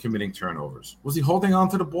wasn't committing turnovers. Was he holding on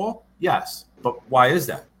to the ball? Yes. But why is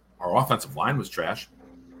that? Our offensive line was trash.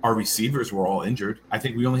 Our receivers were all injured. I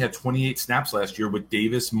think we only had 28 snaps last year with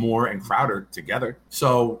Davis, Moore, and Crowder together.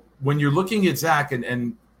 So when you're looking at Zach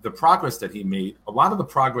and the progress that he made, a lot of the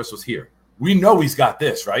progress was here. We know he's got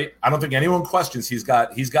this, right? I don't think anyone questions he's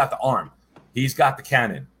got the arm. He's got the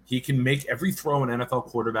cannon. He can make every throw an NFL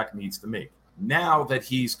quarterback needs to make. Now that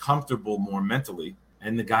he's comfortable more mentally,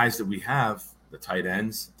 and the guys that we have, the tight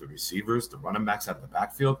ends, the receivers, the running backs out of the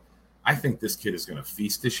backfield, I think this kid is going to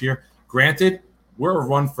feast this year. Granted, we're a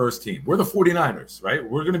run-first team. We're the 49ers, right?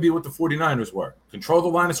 We're going to be what the 49ers were. Control the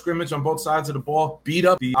line of scrimmage on both sides of the ball, beat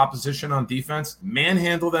up the opposition on defense,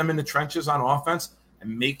 manhandle them in the trenches on offense,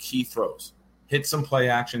 and make key throws. Hit some play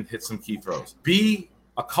action, hit some key throws. Be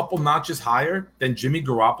a couple notches higher than Jimmy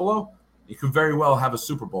Garoppolo, you could very well have a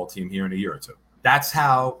Super Bowl team here in a year or two. That's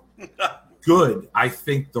how good I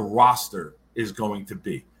think the roster is going to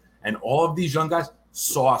be. And all of these young guys,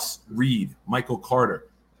 Sauce, Reed, Michael Carter,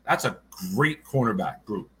 that's a great cornerback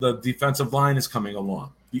group. The defensive line is coming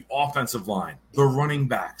along. The offensive line, the running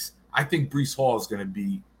backs. I think Breece Hall is going to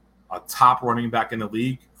be a top running back in the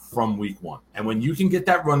league from week 1. And when you can get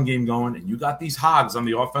that run game going and you got these hogs on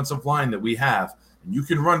the offensive line that we have, and you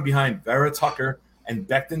can run behind Vera Tucker and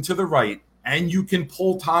Becton to the right, and you can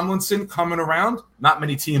pull Tomlinson coming around, not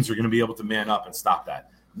many teams are going to be able to man up and stop that.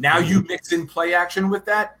 Now you mix in play action with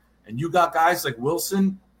that, and you got guys like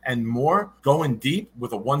Wilson and Moore going deep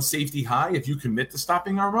with a 1 safety high. If you commit to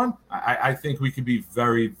stopping our run, I think we could be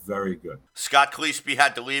very, very good. Scott Cleesby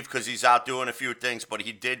had to leave because he's out doing a few things, but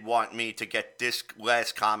he did want me to get this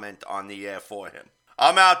last comment on the air for him.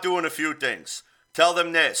 I'm out doing a few things. Tell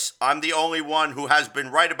them this. I'm the only one who has been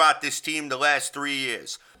right about this team the last 3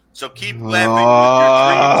 years. So keep laughing with your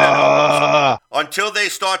dreams and hopes. Until they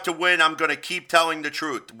start to win, I'm going to keep telling the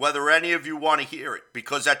truth, whether any of you want to hear it.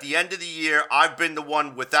 Because at the end of the year, I've been the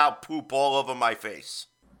one without poop all over my face.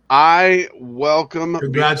 I welcome.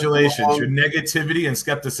 Congratulations. Your negativity and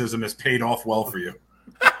skepticism has paid off well for you.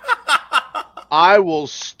 I will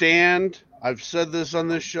stand. I've said this on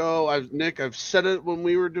this show. Nick, I've said it when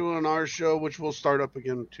we were doing our show, which will start up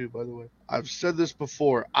again too, by the way. I've said this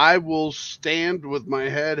before. I will stand with my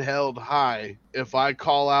head held high if I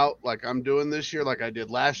call out like I'm doing this year, like I did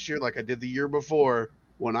last year, like I did the year before.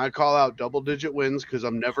 When I call out double-digit wins, because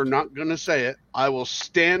I'm never not going to say it, I will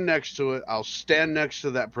stand next to it. I'll stand next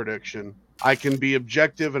to that prediction. I can be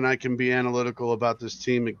objective and I can be analytical about this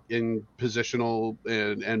team in positional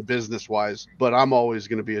and business-wise, but I'm always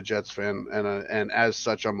going to be a Jets fan, and as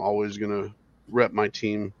such, I'm always going to rep my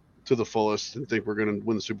team to the fullest and think we're going to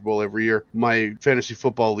win the Super Bowl every year. My fantasy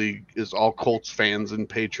football league is all Colts fans and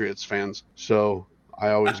Patriots fans, so I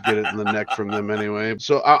always get it in the neck from them anyway.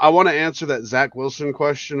 So I want to answer that Zach Wilson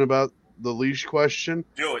question about the leash question.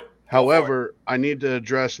 Do it. However, I need to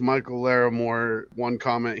address Michael Larimore. One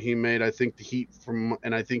comment he made, I think the heat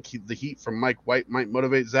from Mike White might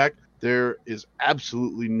motivate Zach. There is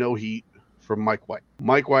absolutely no heat from Mike White.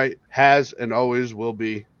 Mike White has and always will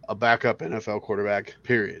be a backup NFL quarterback,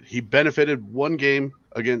 period. He benefited one game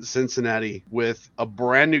against Cincinnati with a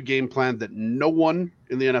brand new game plan that no one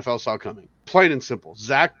in the NFL saw coming. Plain and simple.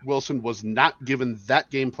 Zach Wilson was not given that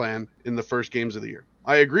game plan in the first games of the year.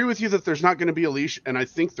 I agree with you that there's not going to be a leash, and I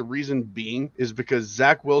think the reason being is because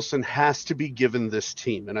Zach Wilson has to be given this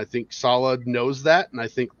team, and I think Saleh knows that, and I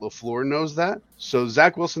think LaFleur knows that. So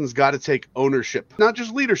Zach Wilson's got to take ownership, not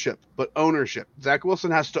just leadership, but ownership. Zach Wilson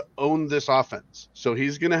has to own this offense, so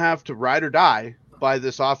he's going to have to ride or die by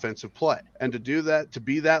this offensive play. And to do that, to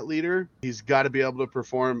be that leader, he's got to be able to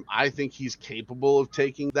perform. I think he's capable of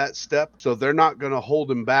taking that step. So they're not going to hold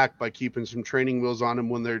him back by keeping some training wheels on him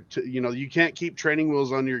when they're, you can't keep training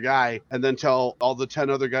wheels on your guy and then tell all the 10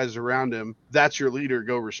 other guys around him, that's your leader,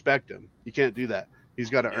 go respect him. You can't do that. He's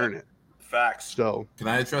got to earn it. Facts. So can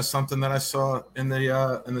I address something that I saw in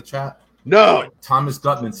the chat? No. Thomas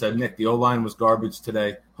Gutman said, Nick, the O-line was garbage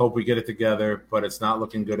today. Hope we get it together, but it's not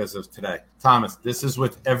looking good as of today. Thomas, this is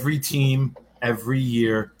with every team every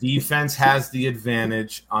year. Defense has the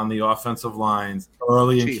advantage on the offensive lines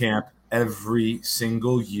early in camp every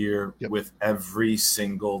single year with every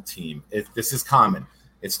single team. This is common.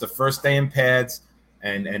 It's the first day in pads.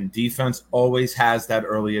 And defense always has that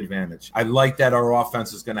early advantage. I like that our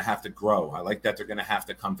offense is going to have to grow. I like that they're going to have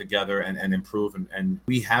to come together and improve, and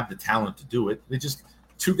we have the talent to do it.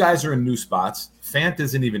 Two guys are in new spots. Fant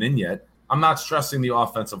isn't even in yet. I'm not stressing the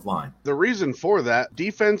offensive line. The reason for that,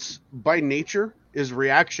 defense by nature is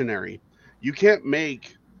reactionary. You can't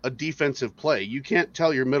make a defensive play. You can't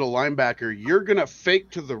tell your middle linebacker, you're going to fake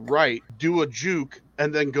to the right, do a juke,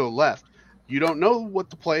 and then go left. You don't know what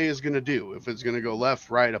the play is going to do, if it's going to go left,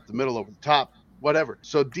 right, up the middle, over the top, whatever.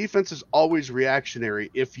 So defense is always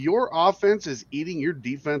reactionary. If your offense is eating your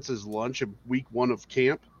defense's lunch in week 1 of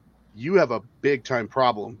camp, you have a big-time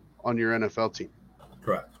problem on your NFL team.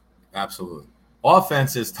 Correct. Absolutely.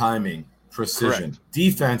 Offense is timing, precision. Correct.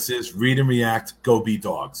 Defense is read and react, go be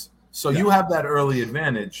dogs. So you have that early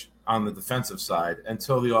advantage on the defensive side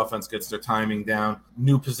until the offense gets their timing down.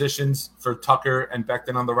 New positions for Tucker and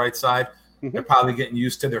Becton on the right side. They're probably getting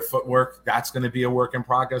used to their footwork. That's going to be a work in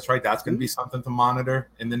progress, right? That's going to be something to monitor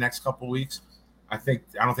in the next couple of weeks. I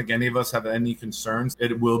don't think any of us have any concerns.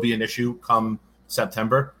 It will be an issue come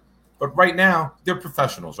September. But right now, they're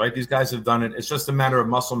professionals, right? These guys have done it. It's just a matter of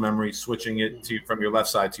muscle memory, switching it from your left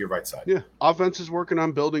side to your right side. Yeah. Offense is working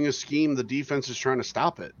on building a scheme. The defense is trying to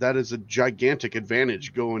stop it. That is a gigantic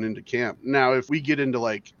advantage going into camp. Now, if we get into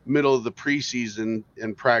like middle of the preseason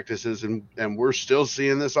and practices and we're still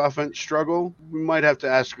seeing this offense struggle, we might have to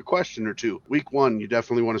ask a question or two. Week 1, you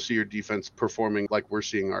definitely want to see your defense performing like we're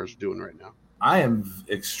seeing ours doing right now. I am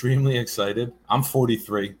extremely excited. I'm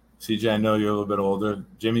 43. CJ, I know you're a little bit older.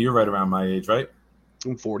 Jimmy, you're right around my age, right?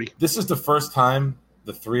 I'm 40. This is the first time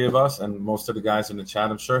the three of us and most of the guys in the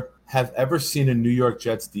chat, I'm sure, have ever seen a New York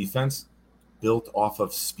Jets defense built off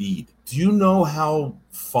of speed. Do you know how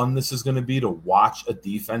fun this is going to be to watch a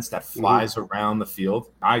defense that flies around the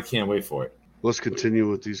field? I can't wait for it. Let's continue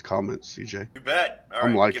with these comments, CJ. You bet. All I'm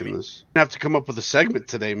right, liking this. I have to come up with a segment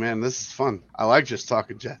today, man. This is fun. I like just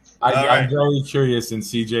talking Jets. I'm very curious in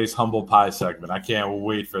CJ's Humble Pie segment. I can't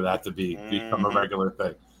wait for that to become a regular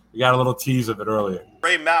thing. We got a little tease of it earlier.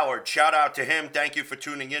 Ray Mallard, shout out to him. Thank you for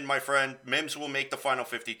tuning in, my friend. Mims will make the final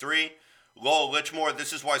 53. Lowell Lichmore,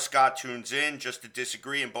 this is why Scott tunes in, just to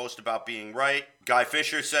disagree and boast about being right. Guy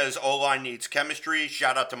Fisher says O-line needs chemistry.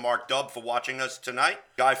 Shout out to Mark Dubb for watching us tonight.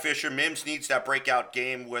 Guy Fisher, Mims needs that breakout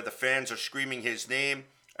game where the fans are screaming his name,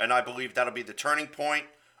 and I believe that'll be the turning point.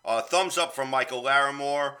 Thumbs up from Michael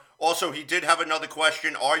Larimore. Also, he did have another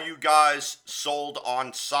question. Are you guys sold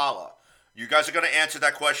on Saleh? You guys are going to answer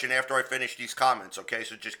that question after I finish these comments, okay?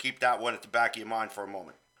 So just keep that one at the back of your mind for a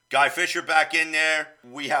moment. Guy Fisher back in there.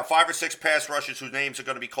 We have 5 or 6 pass rushers whose names are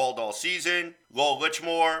going to be called all season. Lowell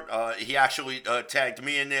Lichmore, he actually tagged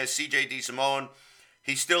me in there. CJ DeSimone,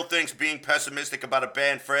 he still thinks being pessimistic about a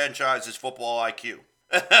banned franchise is football IQ.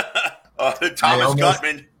 Thomas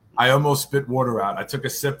Gutman. I almost spit water out. I took a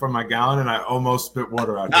sip from my gallon and I almost spit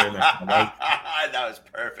water out during that. That was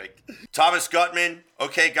perfect. Thomas Gutman.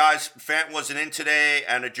 Okay, guys, Fant wasn't in today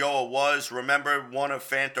and Ajoa was. Remember, one of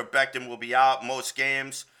Fant or Becton will be out most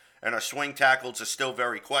games. And our swing tackles are still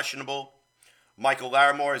very questionable. Michael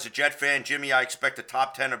Larimore is a Jet fan. Jimmy, I expect a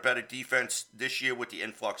top 10 or better defense this year with the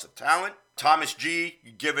influx of talent. Thomas G,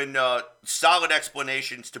 giving solid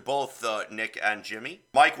explanations to both Nick and Jimmy.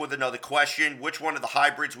 Mike with another question. Which one of the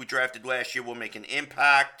hybrids we drafted last year will make an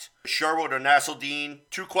impact? Sherwood or Nasseldine?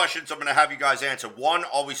 2 questions I'm going to have you guys answer. 1,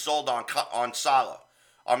 are we sold on Saleh?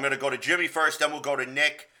 I'm going to go to Jimmy first, then we'll go to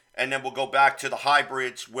Nick, and then we'll go back to the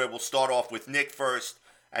hybrids where we'll start off with Nick first.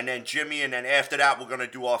 And then Jimmy, and then after that, we're going to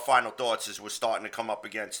do our final thoughts as we're starting to come up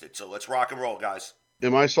against it. So let's rock and roll, guys.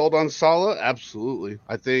 Am I sold on Saleh? Absolutely.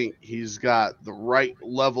 I think he's got the right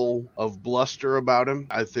level of bluster about him.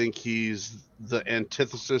 I think he's the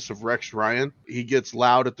antithesis of Rex Ryan. He gets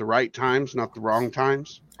loud at the right times, not the wrong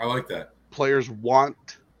times. I like that. Players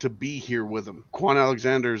want to be here with him. Quan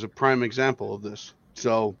Alexander is a prime example of this.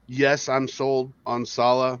 So, yes, I'm sold on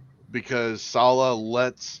Saleh because Saleh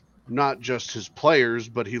lets not just his players,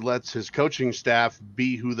 but he lets his coaching staff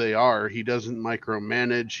be who they are. He doesn't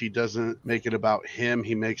micromanage. He doesn't make it about him.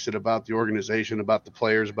 He makes it about the organization, about the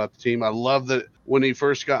players, about the team. I love that when he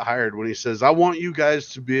first got hired, when he says, I want you guys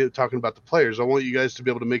to be talking about the players. I want you guys to be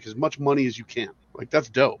able to make as much money as you can. Like, that's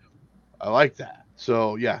dope. I like that.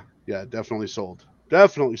 So, yeah, definitely sold.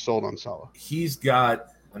 Definitely sold on Saleh. He's got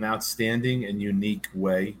an outstanding and unique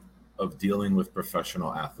way of dealing with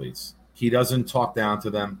professional athletes. He doesn't talk down to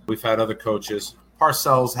them. We've had other coaches.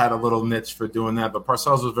 Parcells had a little niche for doing that, but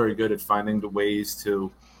Parcells was very good at finding the ways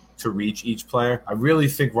to reach each player. I really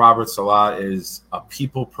think Robert Saleh is a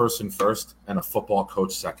people person first and a football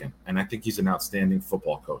coach second. And I think he's an outstanding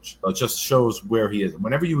football coach. It just shows where he is.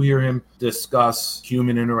 Whenever you hear him discuss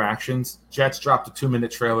human interactions, Jets dropped a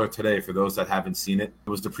 2-minute trailer today for those that haven't seen it. It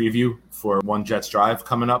was the preview for One Jets Drive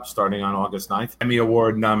coming up starting on August 9th. Emmy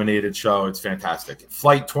Award nominated show. It's fantastic.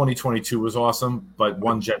 Flight 2022 was awesome, but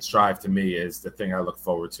One Jets Drive to me is the thing I look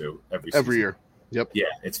forward to every year. Yep. Yeah,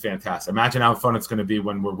 it's fantastic. Imagine how fun it's going to be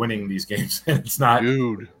when we're winning these games. It's not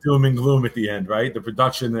doom and gloom at the end, right? The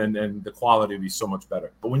production and the quality will be so much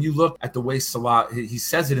better. But when you look at the way Saleh, he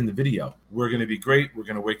says it in the video, we're going to be great. We're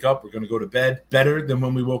going to wake up. We're going to go to bed better than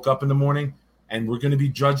when we woke up in the morning. And we're going to be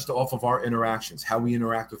judged off of our interactions, how we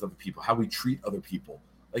interact with other people, how we treat other people.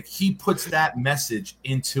 Like, he puts that message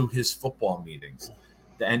into his football meetings.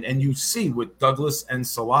 And you see with Douglas and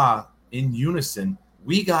Saleh in unison,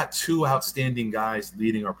 we got two outstanding guys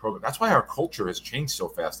leading our program. That's why our culture has changed so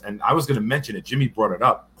fast. And I was going to mention it. Jimmy brought it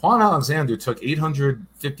up. Quan Alexander took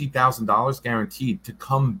 $850,000 guaranteed to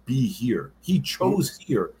come be here. He chose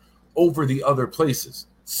here over the other places.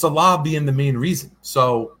 Saleh being the main reason.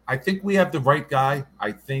 So I think we have the right guy.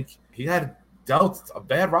 I think he had dealt a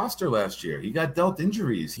bad roster last year. He got dealt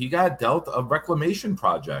injuries. He got dealt a reclamation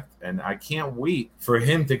project. And I can't wait for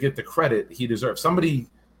him to get the credit he deserves. Somebody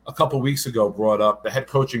a couple weeks ago brought up the head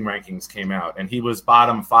coaching rankings came out, and he was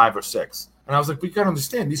bottom 5 or 6. And I was like, we got to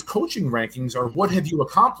understand, these coaching rankings are what have you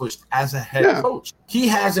accomplished as a head coach. He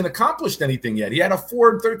hasn't accomplished anything yet. He had a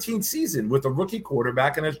 4-13 season with a rookie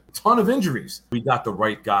quarterback and a ton of injuries. We got the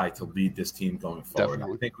right guy to lead this team going forward.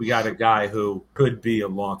 Definitely. I think we got a guy who could be a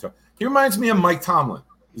long-term. He reminds me of Mike Tomlin.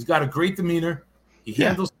 He's got a great demeanor. He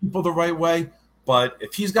handles people the right way. But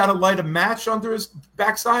if he's got to light a match under his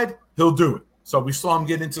backside, he'll do it. So we saw him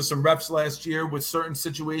get into some reps last year with certain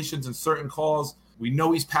situations and certain calls. We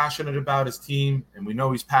know he's passionate about his team, and we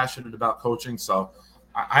know he's passionate about coaching. So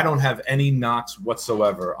I don't have any knocks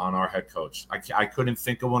whatsoever on our head coach. I couldn't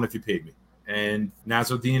think of one if you paid me. And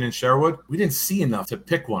Nasruddin and Sherwood, we didn't see enough to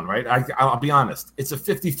pick one, right? I'll be honest. It's a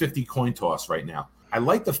 50-50 coin toss right now. I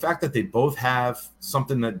like the fact that they both have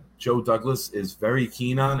something that Joe Douglas is very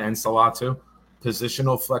keen on, and Saleh too.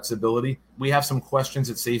 Positional flexibility. We have some questions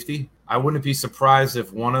at safety. I wouldn't be surprised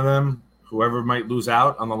if one of them, whoever might lose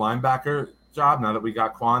out on the linebacker job, now that we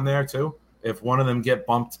got Quan there too, if one of them get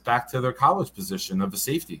bumped back to their college position of a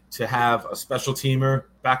safety, to have a special teamer,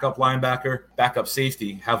 backup linebacker, backup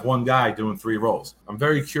safety, have one guy doing 3 roles. I'm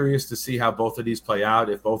very curious to see how both of these play out,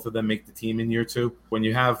 if both of them make the team in year 2. When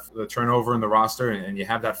you have the turnover in the roster and you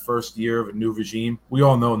have that first year of a new regime, we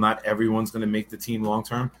all know not everyone's going to make the team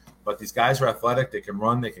long-term. But these guys are athletic. They can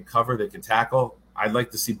run, they can cover, they can tackle. I'd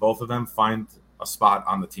like to see both of them find a spot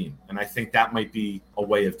on the team. And I think that might be a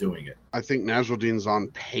way of doing it. I think Nasruddin's on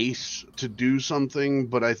pace to do something,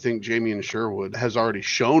 but I think Jamien Sherwood has already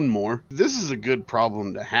shown more. This is a good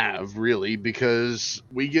problem to have, really, because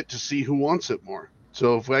we get to see who wants it more.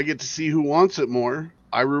 So if I get to see who wants it more,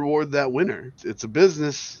 I reward that winner. It's a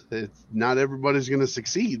business. Not everybody's going to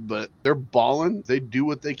succeed, but they're balling. They do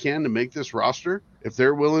what they can to make this roster. If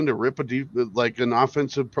they're willing to rip an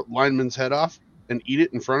offensive lineman's head off and eat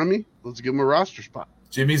it in front of me, let's give them a roster spot.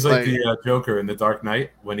 Jimmy's like the Joker in The Dark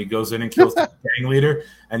Knight when he goes in and kills the gang leader,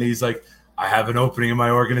 and he's like, I have an opening in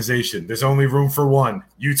my organization. There's only room for one.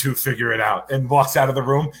 You two figure it out. And walks out of the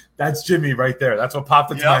room. That's Jimmy right there. That's what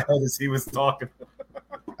popped into my head as he was talking.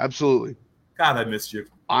 Absolutely. God, I missed you.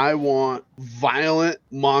 I want violent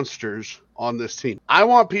monsters on this team. I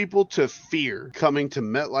want people to fear coming to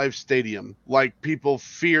MetLife Stadium like people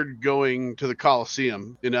feared going to the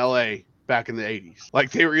Coliseum in LA back in the 80s.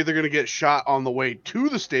 Like they were either going to get shot on the way to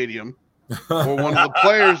the stadium or one of the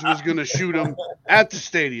players was going to shoot them at the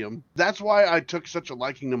stadium. That's why I took such a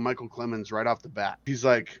liking to Michael Clemens right off the bat. He's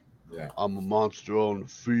like, I'm a monster on the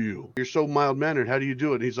field. You're so mild-mannered. How do you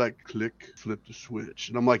do it? And he's like, click, flip the switch.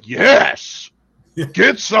 And I'm like, yes,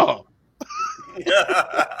 get some.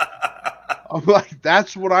 I'm like,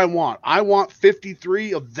 that's what I want. I want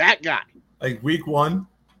 53 of that guy. Like week 1,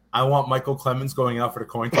 I want Michael Clemens going out for the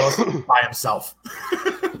coin toss by himself.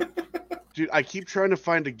 Dude, I keep trying to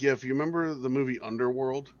find a GIF. You remember the movie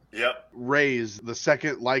Underworld? Yep. Ray's the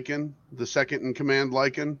second Lycan, the second in command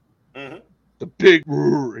Lycan. Mm-hmm. The big,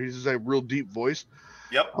 he's a real deep voice.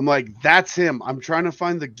 Yep. I'm like, that's him. I'm trying to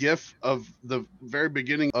find the GIF of the very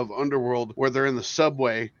beginning of Underworld where they're in the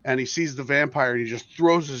subway and he sees the vampire and he just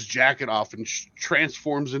throws his jacket off and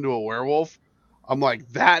transforms into a werewolf. I'm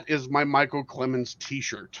like, that is my Michael Clemens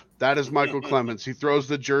t-shirt. That is Michael Clemens. He throws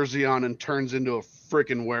the jersey on and turns into a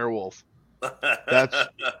freaking werewolf.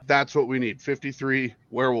 That's what we need. 53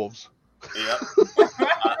 werewolves. Yep.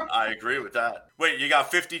 I agree with that. Wait, you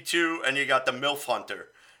got 52 and you got the MILF Hunter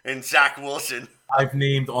and Zach Wilson. I've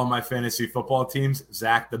named all my fantasy football teams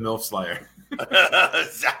Zach the MILF Slayer.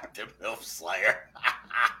 Zach the MILF Slayer.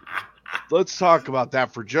 Let's talk about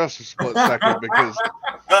that for just a split second because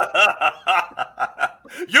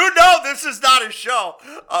you know this is not a show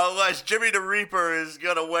unless Jimmy the Reaper is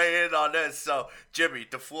going to weigh in on this. So, Jimmy,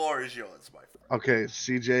 the floor is yours, my friend. Okay,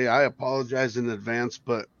 CJ, I apologize in advance,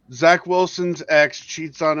 but Zach Wilson's ex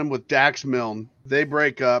cheats on him with Dax Milne. They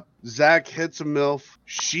break up. Zach hits a MILF.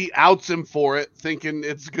 She outs him for it, thinking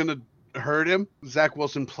it's going to hurt him. Zach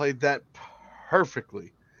Wilson played that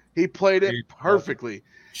perfectly. He played it perfectly.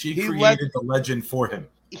 She created the legend for him.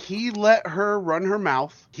 He let her run her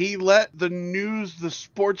mouth. He let the news, the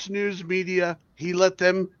sports news media, he let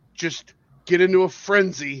them just get into a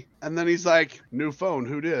frenzy. And then he's like, new phone,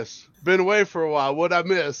 who dis? Been away for a while, what'd I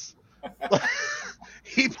miss?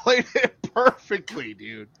 He played it perfectly,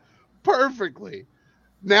 dude. Perfectly.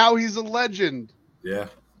 Now he's a legend. Yeah.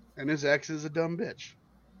 And his ex is a dumb bitch.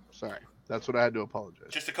 Sorry. That's what I had to apologize.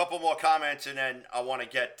 Just a couple more comments, and then I want to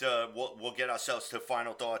get we'll get ourselves to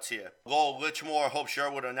final thoughts here. Lowell Lichmore, hope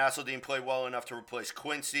Sherwood and Nasseldine play well enough to replace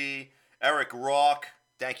Quincy. Eric Rock,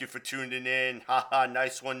 thank you for tuning in. Haha,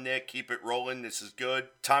 nice one, Nick. Keep it rolling. This is good.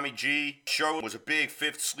 Tommy G, Sherwood was a big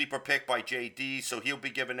fifth sleeper pick by JD, so he'll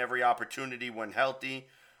be given every opportunity when healthy.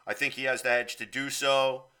 I think he has the edge to do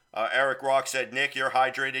so. Eric Rock said, Nick, you're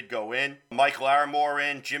hydrated, go in. Mike Larimore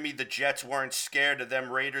in. Jimmy, the Jets weren't scared of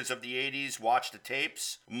them Raiders of the 80s. Watch the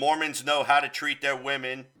tapes. Mormons know how to treat their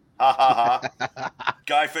women. Ha ha ha.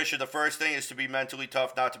 Guy Fisher, the first thing is to be mentally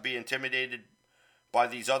tough, not to be intimidated by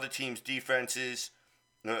these other teams' defenses.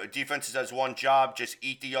 Defenses has one job, just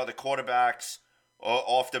eat the other quarterbacks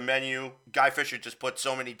off the menu. Guy Fisher just put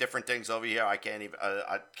so many different things over here. I can't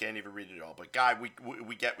even read it all. But Guy,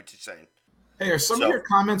 we get what you're saying. Hey, are some of your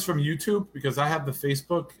comments from YouTube? Because I have the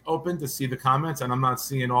Facebook open to see the comments, and I'm not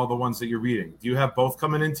seeing all the ones that you're reading. Do you have both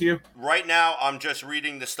coming into you? Right now, I'm just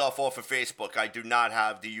reading the stuff off of Facebook. I do not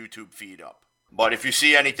have the YouTube feed up. But if you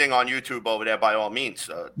see anything on YouTube over there, by all means.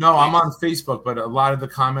 No, I'm on Facebook, but a lot of the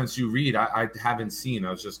comments you read, I haven't seen.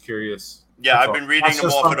 I was just curious. Yeah, I've been reading them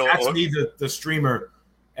off of the... That's me, the streamer,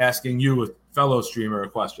 asking you, a fellow streamer, a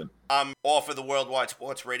question. I'm off of the Worldwide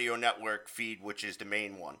Sports Radio Network feed, which is the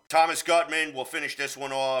main one. Thomas Gutman will finish this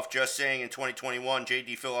one off just saying in 2021,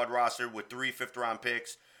 J.D. Fillard roster with 3 fifth-round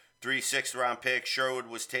picks, 3 sixth-round picks. Sherwood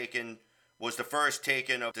was the first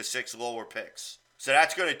taken of the 6 lower picks. So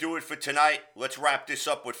that's going to do it for tonight. Let's wrap this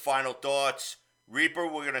up with final thoughts. Reaper,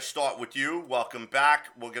 we're going to start with you. Welcome back.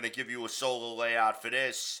 We're going to give you a solo layout for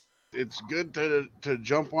this. It's good to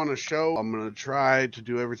jump on a show. I'm going to try to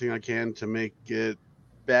do everything I can to make it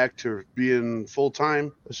back to being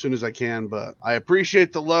full-time as soon as I can, but I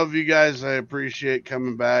appreciate the love, you guys. I appreciate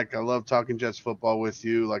coming back. I love talking Jets football with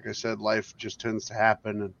you. Like I said, life just tends to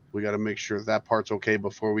happen, and we got to make sure that part's okay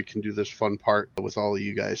before we can do this fun part with all of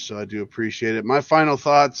you guys. So I do appreciate it. My final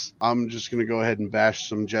thoughts, I'm just going to go ahead and bash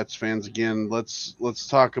some Jets fans again. Let's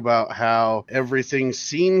talk about how everything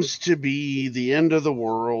seems to be the end of the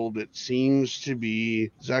world. It seems to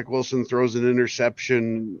be Zach Wilson throws an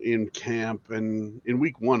interception in camp, and in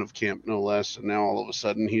week 1 of camp, no less. And now all of a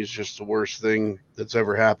sudden he's just the worst thing that's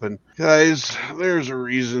ever happened. Guys, there's a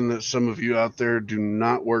reason that some of you out there do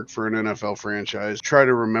not work for an NFL franchise. Try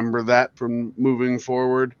to remember that from moving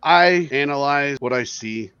forward. I analyze what I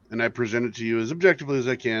see and I present it to you as objectively as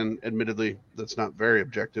I can. Admittedly, that's not very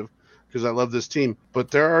objective because I love this team.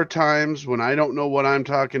 But there are times when I don't know what I'm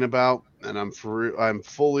talking about, and I'm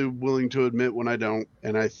fully willing to admit when I don't.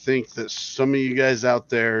 And I think that some of you guys out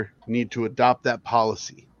there need to adopt that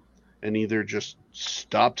policy and either just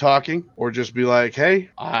stop talking or just be like, hey,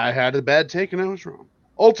 I had a bad take and I was wrong.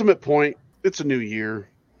 Ultimate point, it's a new year.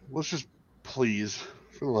 Let's just please,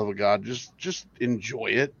 for the love of God, just enjoy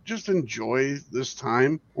it. Just enjoy this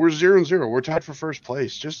time. We're 0-0. We're tied for first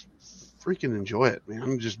place. Just freaking enjoy it,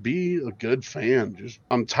 man. Just be a good fan.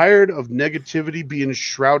 I'm tired of negativity being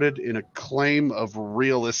shrouded in a claim of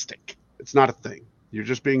realistic. It's not a thing. You're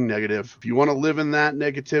just being negative. If you want to live in that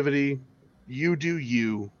negativity, you do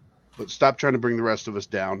you. but stop trying to bring the rest of us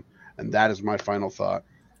down. And that is my final thought.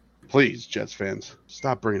 Please, Jets fans,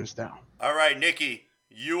 stop bringing us down. All right, Nikki,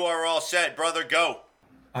 you are all set. Brother, go.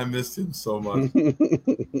 I missed him so much.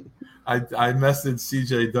 I messaged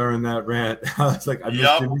CJ during that rant. I was like, I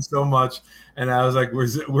missed Jimmy so much. And I was like, we're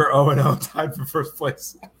 0-0 tied for first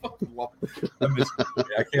place. I miss Jimmy.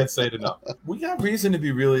 I can't say it enough. We got reason to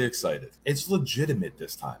be really excited. It's legitimate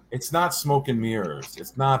this time. It's not smoke and mirrors.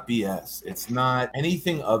 It's not BS. It's not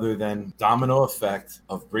anything other than domino effect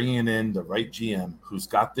of bringing in the right GM who's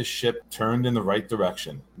got this ship turned in the right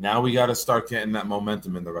direction. Now we got to start getting that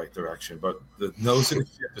momentum in the right direction. But the nose of the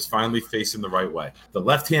ship is finally facing the right way. The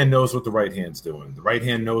left hand knows what the right hand's doing. The right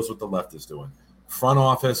hand knows what the left is doing. Front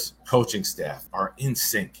office, coaching staff are in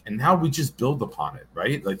sync. And now we just build upon it,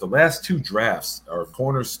 right? Like the last 2 drafts are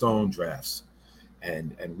cornerstone drafts.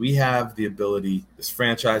 And we have the ability, this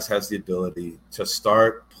franchise has the ability to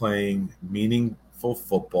start playing meaningful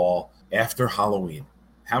football after Halloween.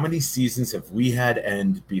 How many seasons have we had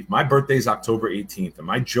end? My birthday's October 18th, and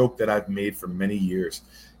my joke that I've made for many years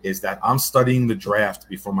is that I'm studying the draft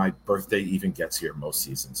before my birthday even gets here most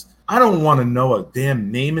seasons. I don't want to know a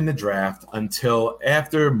damn name in the draft until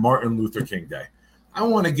after Martin Luther King Day. I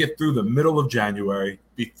want to get through the middle of January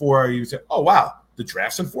before I say, oh, wow, the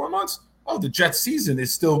draft's in 4 months? Oh, the Jets season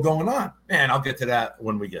is still going on. Man, I'll get to that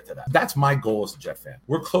when we get to that. That's my goal as a Jet fan.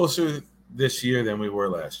 We're closer this year than we were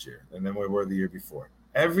last year and than we were the year before.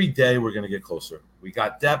 Every day we're going to get closer. We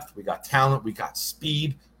got depth, we got talent, we got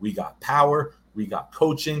speed, we got power, we got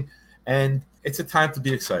coaching, and it's a time to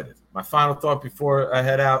be excited. My final thought before I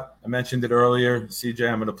head out, I mentioned it earlier. CJ,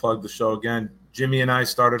 I'm going to plug the show again. Jimmy and I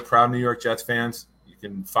started Proud New York Jets Fans. You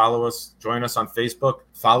can follow us, join us on Facebook,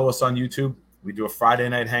 follow us on YouTube. We do a Friday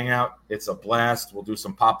night hangout. It's a blast. We'll do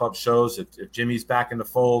some pop-up shows. If Jimmy's back in the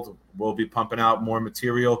fold, we'll be pumping out more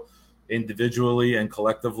material individually and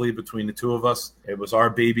collectively between the two of us. It was our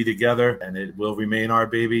baby together, and it will remain our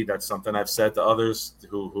baby. That's something I've said to others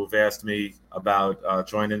who've asked me about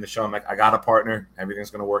joining the show. I'm like, I got a partner.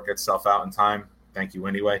 Everything's going to work itself out in time. Thank you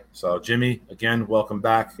anyway. So, Jimmy, again, welcome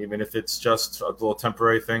back, even if it's just a little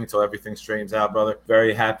temporary thing until everything straightens out, brother.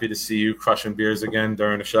 Very happy to see you crushing beers again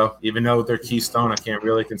during the show. Even though they're Keystone, I can't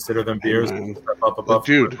really consider them beers. Up above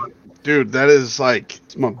Dude, that is like,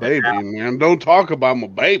 it's my baby, man. Don't talk about my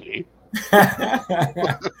baby.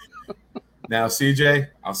 Now, CJ,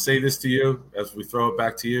 I'll say this to you as we throw it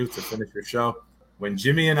back to you to finish your show. When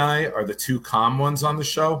Jimmy and I are the two calm ones on the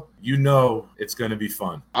show, you know it's going to be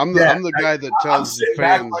fun. I'm the guy that tells the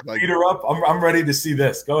fans. Back, like, Peter up. I'm ready to see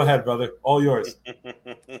this. Go ahead, brother. All yours.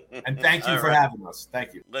 And thank you for having us.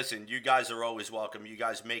 Thank you. Listen, you guys are always welcome. You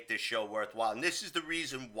guys make this show worthwhile. And this is the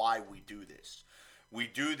reason why we do this. We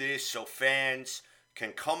do this so fans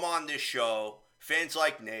can come on this show, fans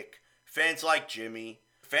like Nick, fans like Jimmy,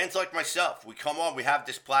 fans like myself. We come on, we have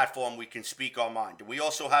this platform, we can speak our mind. And we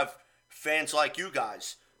also have fans like you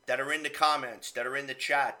guys that are in the comments, that are in the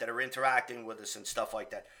chat, that are interacting with us and stuff like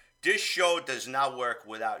that. This show does not work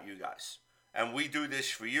without you guys. And we do this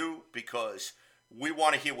for you because we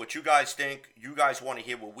want to hear what you guys think. You guys want to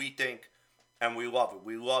hear what we think. And we love it.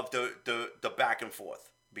 We love the back and forth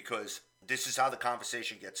because this is how the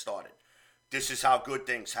conversation gets started. This is how good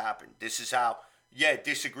things happen. This is how,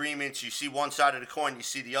 disagreements, you see one side of the coin, you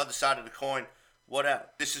see the other side of the coin, whatever.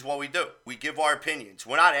 This is what we do. We give our opinions.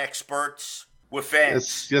 We're not experts. We're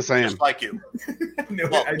fans. Yes, I am. Just like you.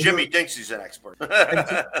 Well, Jimmy thinks he's an expert.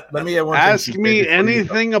 Let me ask me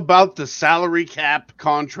anything about the salary cap,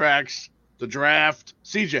 contracts, the draft.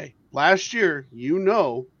 CJ, last year,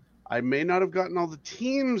 I may not have gotten all the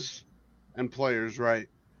teams and players right.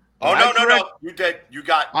 Oh, no. You did. You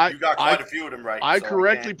got quite a few of them right. I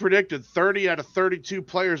correctly predicted 30 out of 32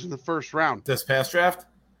 players in the first round. This past draft?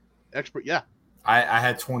 Expert, yeah. I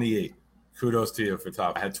had 28. Kudos to you for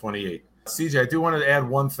top. I had 28. CJ, I do want to add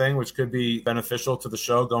one thing which could be beneficial to the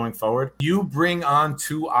show going forward. You bring on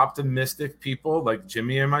two optimistic people like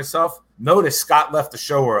Jimmy and myself. Notice Scott left the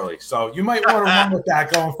show early, so you might want to run with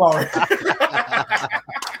that going forward.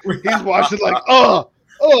 He's watching like, oh,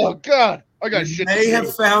 God. I got shit to do. They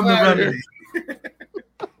have found the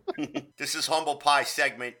remedy. This is Humble Pie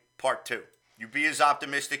segment part 2. You be as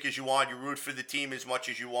optimistic as you want. You root for the team as much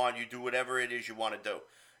as you want. You do whatever it is you want to do.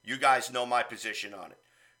 You guys know my position on it.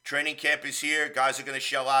 Training camp is here. Guys are going to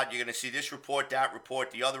shell out. You're going to see this report, that report,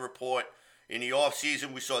 the other report. In the off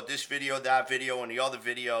season, we saw this video, that video, and the other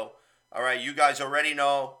video. All right, you guys already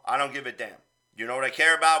know. I don't give a damn. You know what I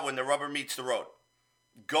care about? When the rubber meets the road.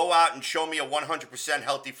 Go out and show me a 100%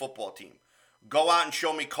 healthy football team. Go out and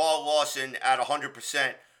show me Carl Lawson at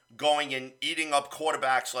 100% going and eating up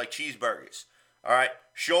quarterbacks like cheeseburgers. All right?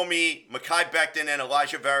 Show me Mekhi Becton and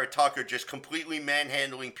Elijah Vera Tucker just completely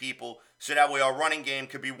manhandling people so that way our running game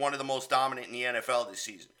could be one of the most dominant in the NFL this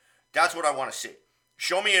season. That's what I want to see.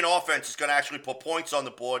 Show me an offense that's going to actually put points on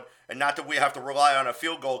the board and not that we have to rely on a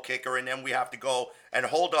field goal kicker and then we have to go and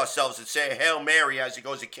hold ourselves and say Hail Mary as he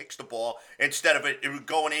goes and kicks the ball instead of it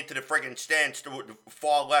going into the friggin' stands to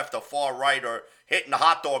far left or far right or hitting the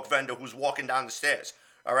hot dog vendor who's walking down the stairs.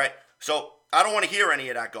 All right? So I don't want to hear any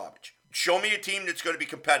of that garbage. Show me a team that's going to be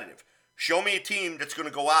competitive. Show me a team that's going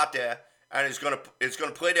to go out there and is going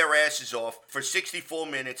to play their asses off for 64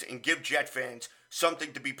 minutes and give Jet fans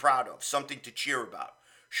something to be proud of, something to cheer about.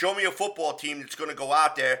 Show me a football team that's going to go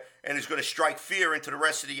out there and is going to strike fear into the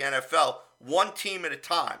rest of the NFL, one team at a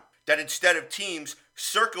time. That instead of teams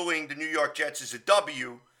circling the New York Jets as a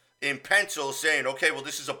W in pencil saying, okay, well,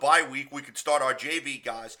 this is a bye week, we could start our JV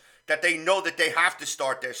guys, that they know that they have to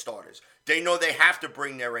start their starters. They know they have to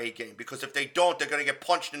bring their A game because if they don't, they're going to get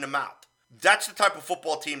punched in the mouth. That's the type of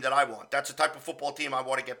football team that I want. That's the type of football team I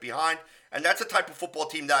want to get behind. And that's the type of football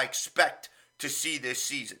team that I expect to see this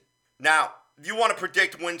season. Now, if you want to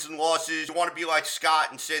predict wins and losses, you want to be like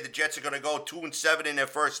Scott and say the Jets are going to go 2-7 in their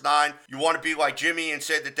first 9. You want to be like Jimmy and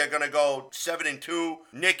say that they're going to go 7-2,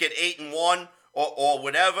 Nick at 8-1 or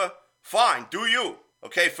whatever. Fine, do you.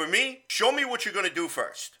 Okay, for me, show me what you're going to do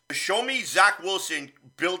first. Show me Zach Wilson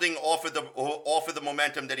building off of the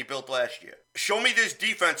momentum that he built last year. Show me this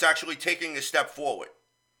defense actually taking a step forward.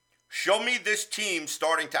 Show me this team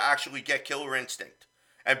starting to actually get killer instinct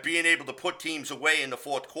and being able to put teams away in the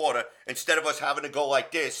fourth quarter instead of us having to go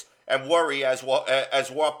like this and worry as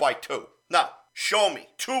we're up by 2. No, show me.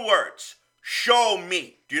 2 words. Show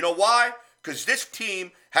me. Do you know why? Because this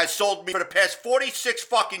team has sold me for the past 46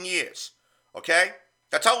 fucking years. Okay?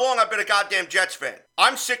 That's how long I've been a goddamn Jets fan.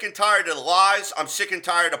 I'm sick and tired of the lies. I'm sick and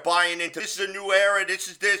tired of buying into this is a new era, this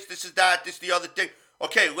is this is that, this is the other thing.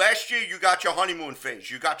 Okay, last year you got your honeymoon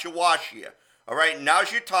phase. You got your wash year. All right,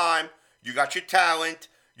 now's your time. You got your talent.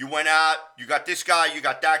 You went out. You got this guy. You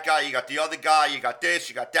got that guy. You got the other guy. You got this.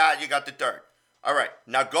 You got that. You got the third. All right,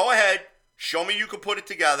 now go ahead. Show me you can put it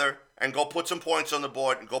together and go put some points on the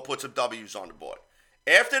board and go put some W's on the board.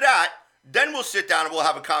 After that, then we'll sit down and we'll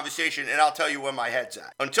have a conversation and I'll tell you where my head's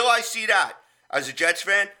at. Until I see that, as a Jets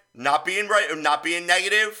fan, not being right, not being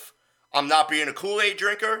negative, I'm not being a Kool-Aid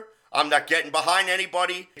drinker, I'm not getting behind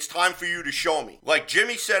anybody. It's time for you to show me. Like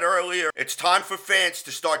Jimmy said earlier, it's time for fans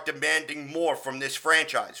to start demanding more from this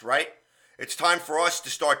franchise, right? It's time for us to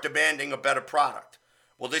start demanding a better product.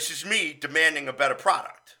 Well, this is me demanding a better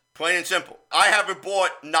product. Plain and simple. I haven't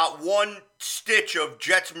bought not one stitch of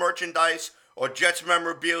Jets merchandise or Jets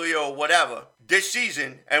memorabilia or whatever this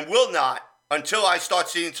season and will not until I start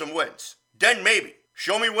seeing some wins. Then maybe.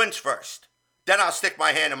 Show me wins first. Then I'll stick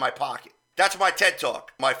my hand in my pocket. That's my TED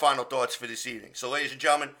Talk, my final thoughts for this evening. So, ladies and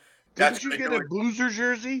gentlemen, didn't you get a Boozer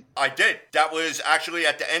jersey? I did. That was actually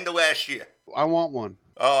at the end of last year. I want one.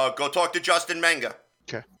 Go talk to Justin Menga.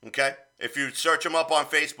 Okay. Okay? If you search him up on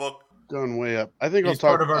Facebook. Going way up. I think He's I'll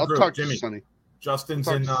part of our group, talk Jimmy. to Sonny. Justin's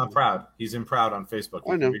in Proud. He's in Proud on Facebook.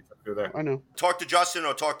 I know. I know. Talk to Justin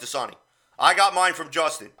or talk to Sonny. I got mine from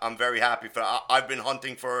Justin. I'm very happy for that. I've been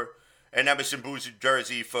hunting for an Emerson Boozer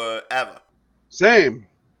jersey forever. Same.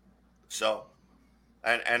 So,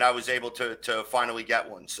 and I was able to finally get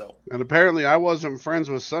one. So. And apparently I wasn't friends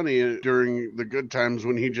with Sonny during the good times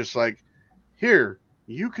when he just like, here,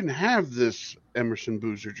 you can have this Emerson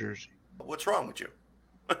Boozer jersey. What's wrong with you?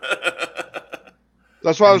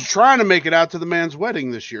 That's why I was trying to make it out to the man's wedding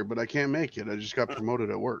this year, but I can't make it. I just got promoted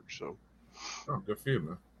at work, so. Oh, good for you,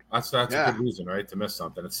 man. That's a good reason, right, to miss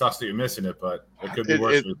something. It sucks that you're missing it, but it could be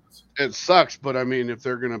worse. It sucks, but I mean, if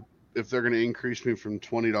they're gonna increase me from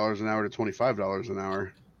 $20 an hour to $25 an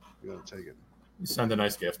hour, you gotta take it. You send a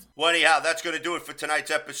nice gift. Well, anyhow, that's going to do it for tonight's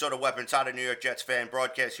episode of Weapons Hot, a New York Jets fan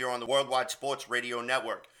broadcast here on the Worldwide Sports Radio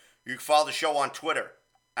Network. You can follow the show on Twitter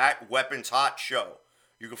at Weapons Hot Show.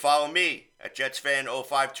 You can follow me at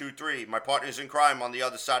JetsFan0523. My partners in crime on the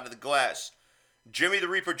other side of the glass. Jimmy the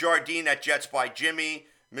Reaper Jardine at Jets by Jimmy.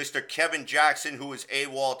 Mr. Kevin Jackson, who is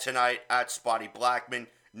AWOL tonight, at Spotty Blackman.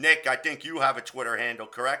 Nick, I think you have a Twitter handle,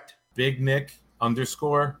 correct? Big Nick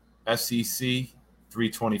 _SEC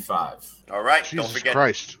 325. All right. Jesus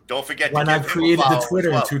Christ. Don't forget when to I give created him a the follow Twitter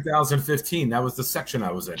as well. in 2015, that was the section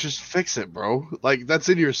I was in. Just fix it, bro. Like, that's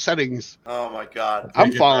in your settings. Oh, my God.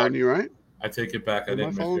 I'm following you, right? I take it back. I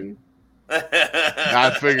didn't miss you.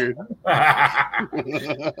 I figured.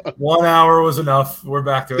 1 hour was enough. We're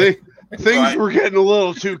back to it. Things were getting a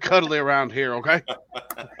little too cuddly around here, okay?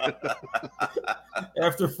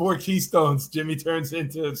 After 4 Keystones, Jimmy turns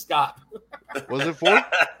into Scott. Was it 4?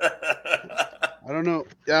 I don't know.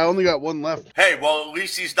 Yeah, I only got one left. Hey, well, at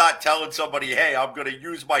least he's not telling somebody, hey, I'm going to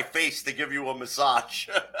use my face to give you a massage.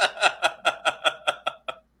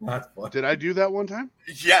 That's funny. Did I do that one time?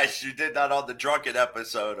 Yes, you did that on the drunken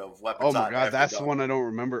episode of Weapons. Oh my god, that's the one I don't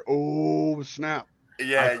remember. Oh snap!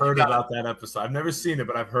 Yeah, I've heard about that episode. I've never seen it,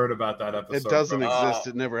 but I've heard about that episode. It doesn't bro. exist.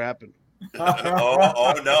 It never happened.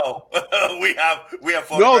 oh no, we have.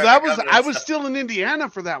 No, that was evidence. I was still in Indiana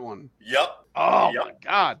for that one. Yep. Oh Yep. my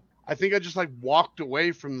god! I think I just like walked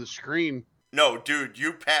away from the screen. No, dude,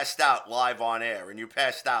 you passed out live on air, and you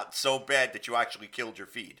passed out so bad that you actually killed your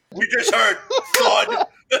feed. We just heard thud,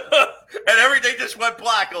 and everything just went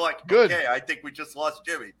black. I'm like, Good. Okay, I think we just lost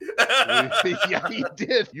Jimmy. Yeah, you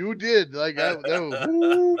did. You did. Like that was,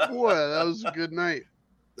 ooh, boy, that was a good night.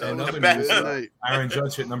 That was Another a news, good night. Aaron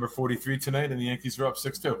Judge hit number 43 tonight, and the Yankees are up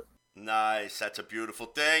 6-2. Nice, that's a beautiful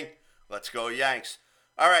thing. Let's go, Yanks.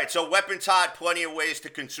 All right, so Weapons Hot, plenty of ways to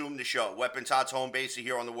consume the show. Weapons Hot's home base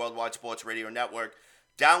here on the Worldwide Sports Radio Network.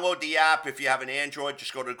 Download the app. If you have an Android,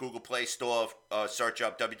 just go to the Google Play Store, search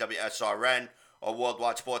up WWSRN or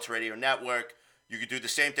Worldwide Sports Radio Network. You can do the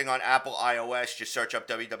same thing on Apple iOS. Just search up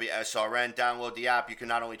WWSRN, download the app. You can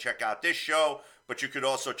not only check out this show, but you could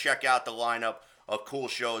also check out the lineup of cool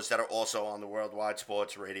shows that are also on the Worldwide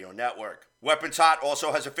Sports Radio Network. Weapons Hot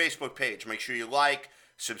also has a Facebook page. Make sure you like,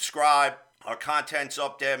 subscribe. Our content's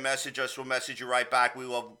up there. Message us. We'll message you right back. We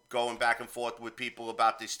love going back and forth with people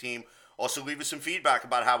about this team. Also, leave us some feedback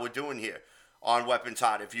about how we're doing here on Weapons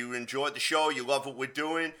Hot. If you enjoyed the show, you love what we're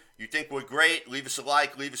doing, you think we're great, leave us a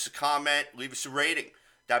like, leave us a comment, leave us a rating.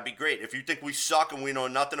 That'd be great. If you think we suck and we know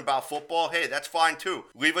nothing about football, hey, that's fine too.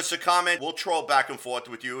 Leave us a comment. We'll troll back and forth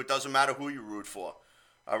with you. It doesn't matter who you root for.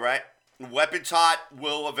 All right? Weapons Hot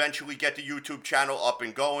will eventually get the YouTube channel up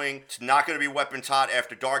and going. It's not going to be Weapons Hot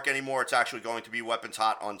After Dark anymore. It's actually going to be Weapons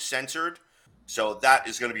Hot Uncensored. So that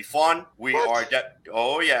is going to be fun. We are...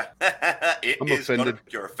 oh, yeah. I'm offended.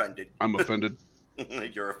 You're offended. I'm offended.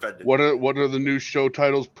 You're offended. What are the new show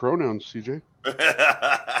titles? Pronouns, CJ.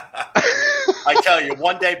 I tell you,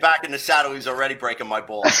 one day back in the saddle, he's already breaking my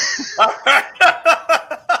balls.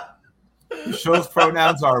 The show's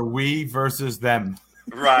pronouns are we versus them.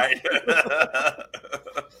 Right.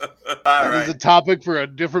 All That right. is a topic for a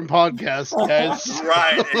different podcast, guys.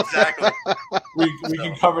 Right, exactly. We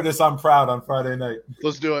can cover this on Proud on Friday night.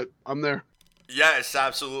 Let's do it. I'm there. Yes,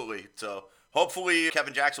 absolutely. So hopefully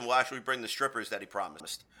Kevin Jackson will actually bring the strippers that he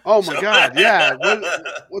promised. Oh my God, yeah.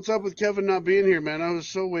 What's up with Kevin not being here, man? I was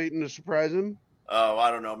so waiting to surprise him. Oh,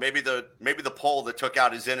 I don't know. Maybe the pole that took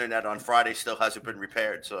out his internet on Friday still hasn't been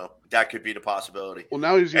repaired, so that could be the possibility. Well,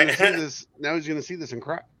 now he's going to see this. Now he's going to see this and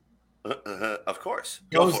cry. Of course.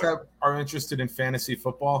 Go Those for it. that are interested in fantasy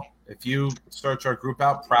football, if you search our group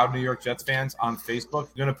out, Proud New York Jets Fans on Facebook,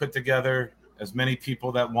 we're going to put together as many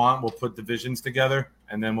people that want. We'll put divisions together,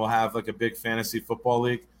 and then we'll have like a big fantasy football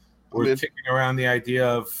league. We're kicking around the idea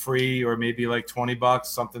of free or maybe like $20,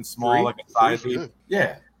 something small, Free? like a side Free? league.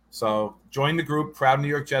 Yeah. So join the group, Proud New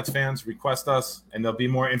York Jets Fans, request us, and there'll be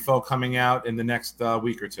more info coming out in the next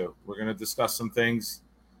week or two. We're going to discuss some things.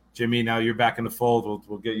 Jimmy, now you're back in the fold.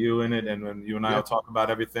 We'll get you in it, and then you and I will talk about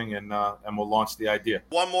everything, and we'll launch the idea.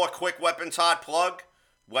 One more quick Weapons Hot plug.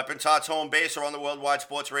 Weapons Hot's home base are on the Worldwide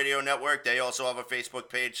Sports Radio Network. They also have a Facebook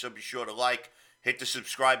page, so be sure to like, hit the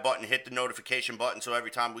subscribe button, hit the notification button, so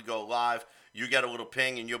every time we go live, you get a little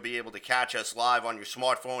ping, and you'll be able to catch us live on your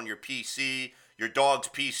smartphone, your PC, your dog's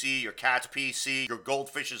PC, your cat's PC, your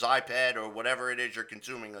goldfish's iPad, or whatever it is you're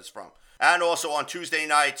consuming us from. And also on Tuesday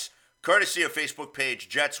nights, courtesy of Facebook page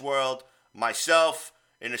Jets World, myself,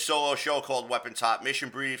 in a solo show called Weapons Hot Mission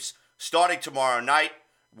Briefs. Starting tomorrow night,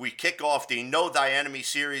 we kick off the Know Thy Enemy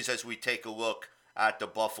series as we take a look at the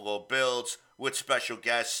Buffalo Bills with special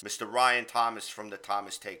guests, Mr. Ryan Thomas from the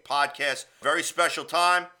Thomas Take Podcast. Very special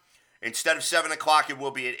time. Instead of 7 o'clock, it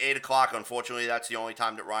will be at 8 o'clock. Unfortunately, that's the only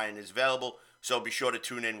time that Ryan is available, so be sure to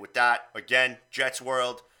tune in with that. Again, Jets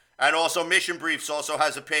World. And also Mission Briefs also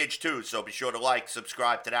has a page too, so be sure to like,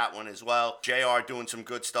 subscribe to that one as well. JR doing some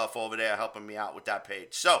good stuff over there, helping me out with that page.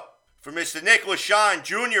 So, for Mr. Nicholas Shine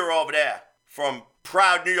Jr. over there, from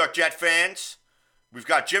Proud New York Jet Fans, we've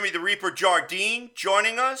got Jimmy the Reaper Jardine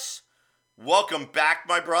joining us. Welcome back,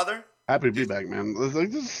 my brother. Happy to be back, man.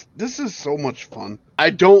 Like this is so much fun. I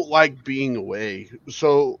don't like being away,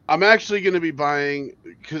 so I'm actually going to be buying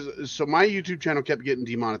so my YouTube channel kept getting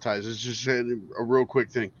demonetized. It's just a real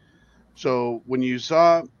quick thing. So when you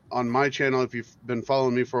saw on my channel, if you've been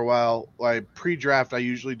following me for a while, like pre-draft, I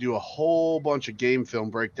usually do a whole bunch of game film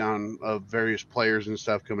breakdown of various players and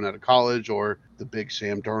stuff coming out of college, or the big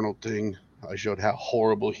Sam Darnold thing. I showed how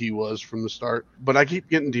horrible he was from the start. But I keep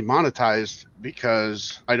getting demonetized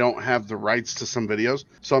because I don't have the rights to some videos.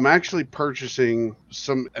 So I'm actually purchasing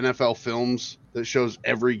some NFL films that shows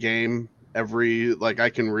every game. I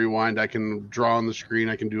can rewind, I can draw on the screen,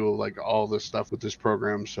 I can do like all this stuff with this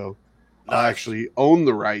program. So I actually own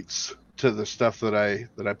the rights to the stuff that I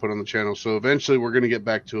put on the channel. So eventually we're going to get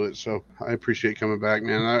back to it. So I appreciate coming back,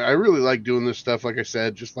 man. I really like doing this stuff. Like I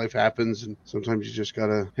said, just life happens, and sometimes you just got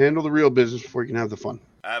to handle the real business before you can have the fun.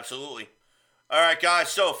 Absolutely. All right, guys.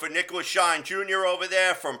 So for Nicholas Shine Jr. over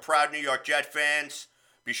there from Proud New York Jet Fans,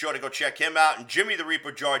 be sure to go check him out. And Jimmy the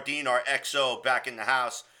Reaper Jardine, our XO, back in the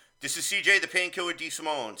house. This is CJ the Painkiller D.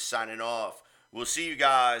 Simone signing off. We'll see you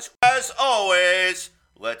guys. As always,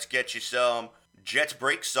 let's get you some Jets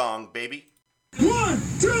break song, baby. 1,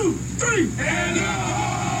 2, 3.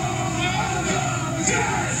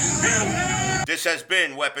 This has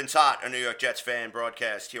been Weapons Hot, a New York Jets fan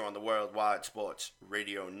broadcast here on the Worldwide Sports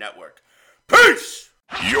Radio Network. Peace!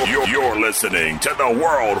 You're listening to the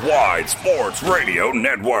Worldwide Sports Radio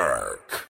Network.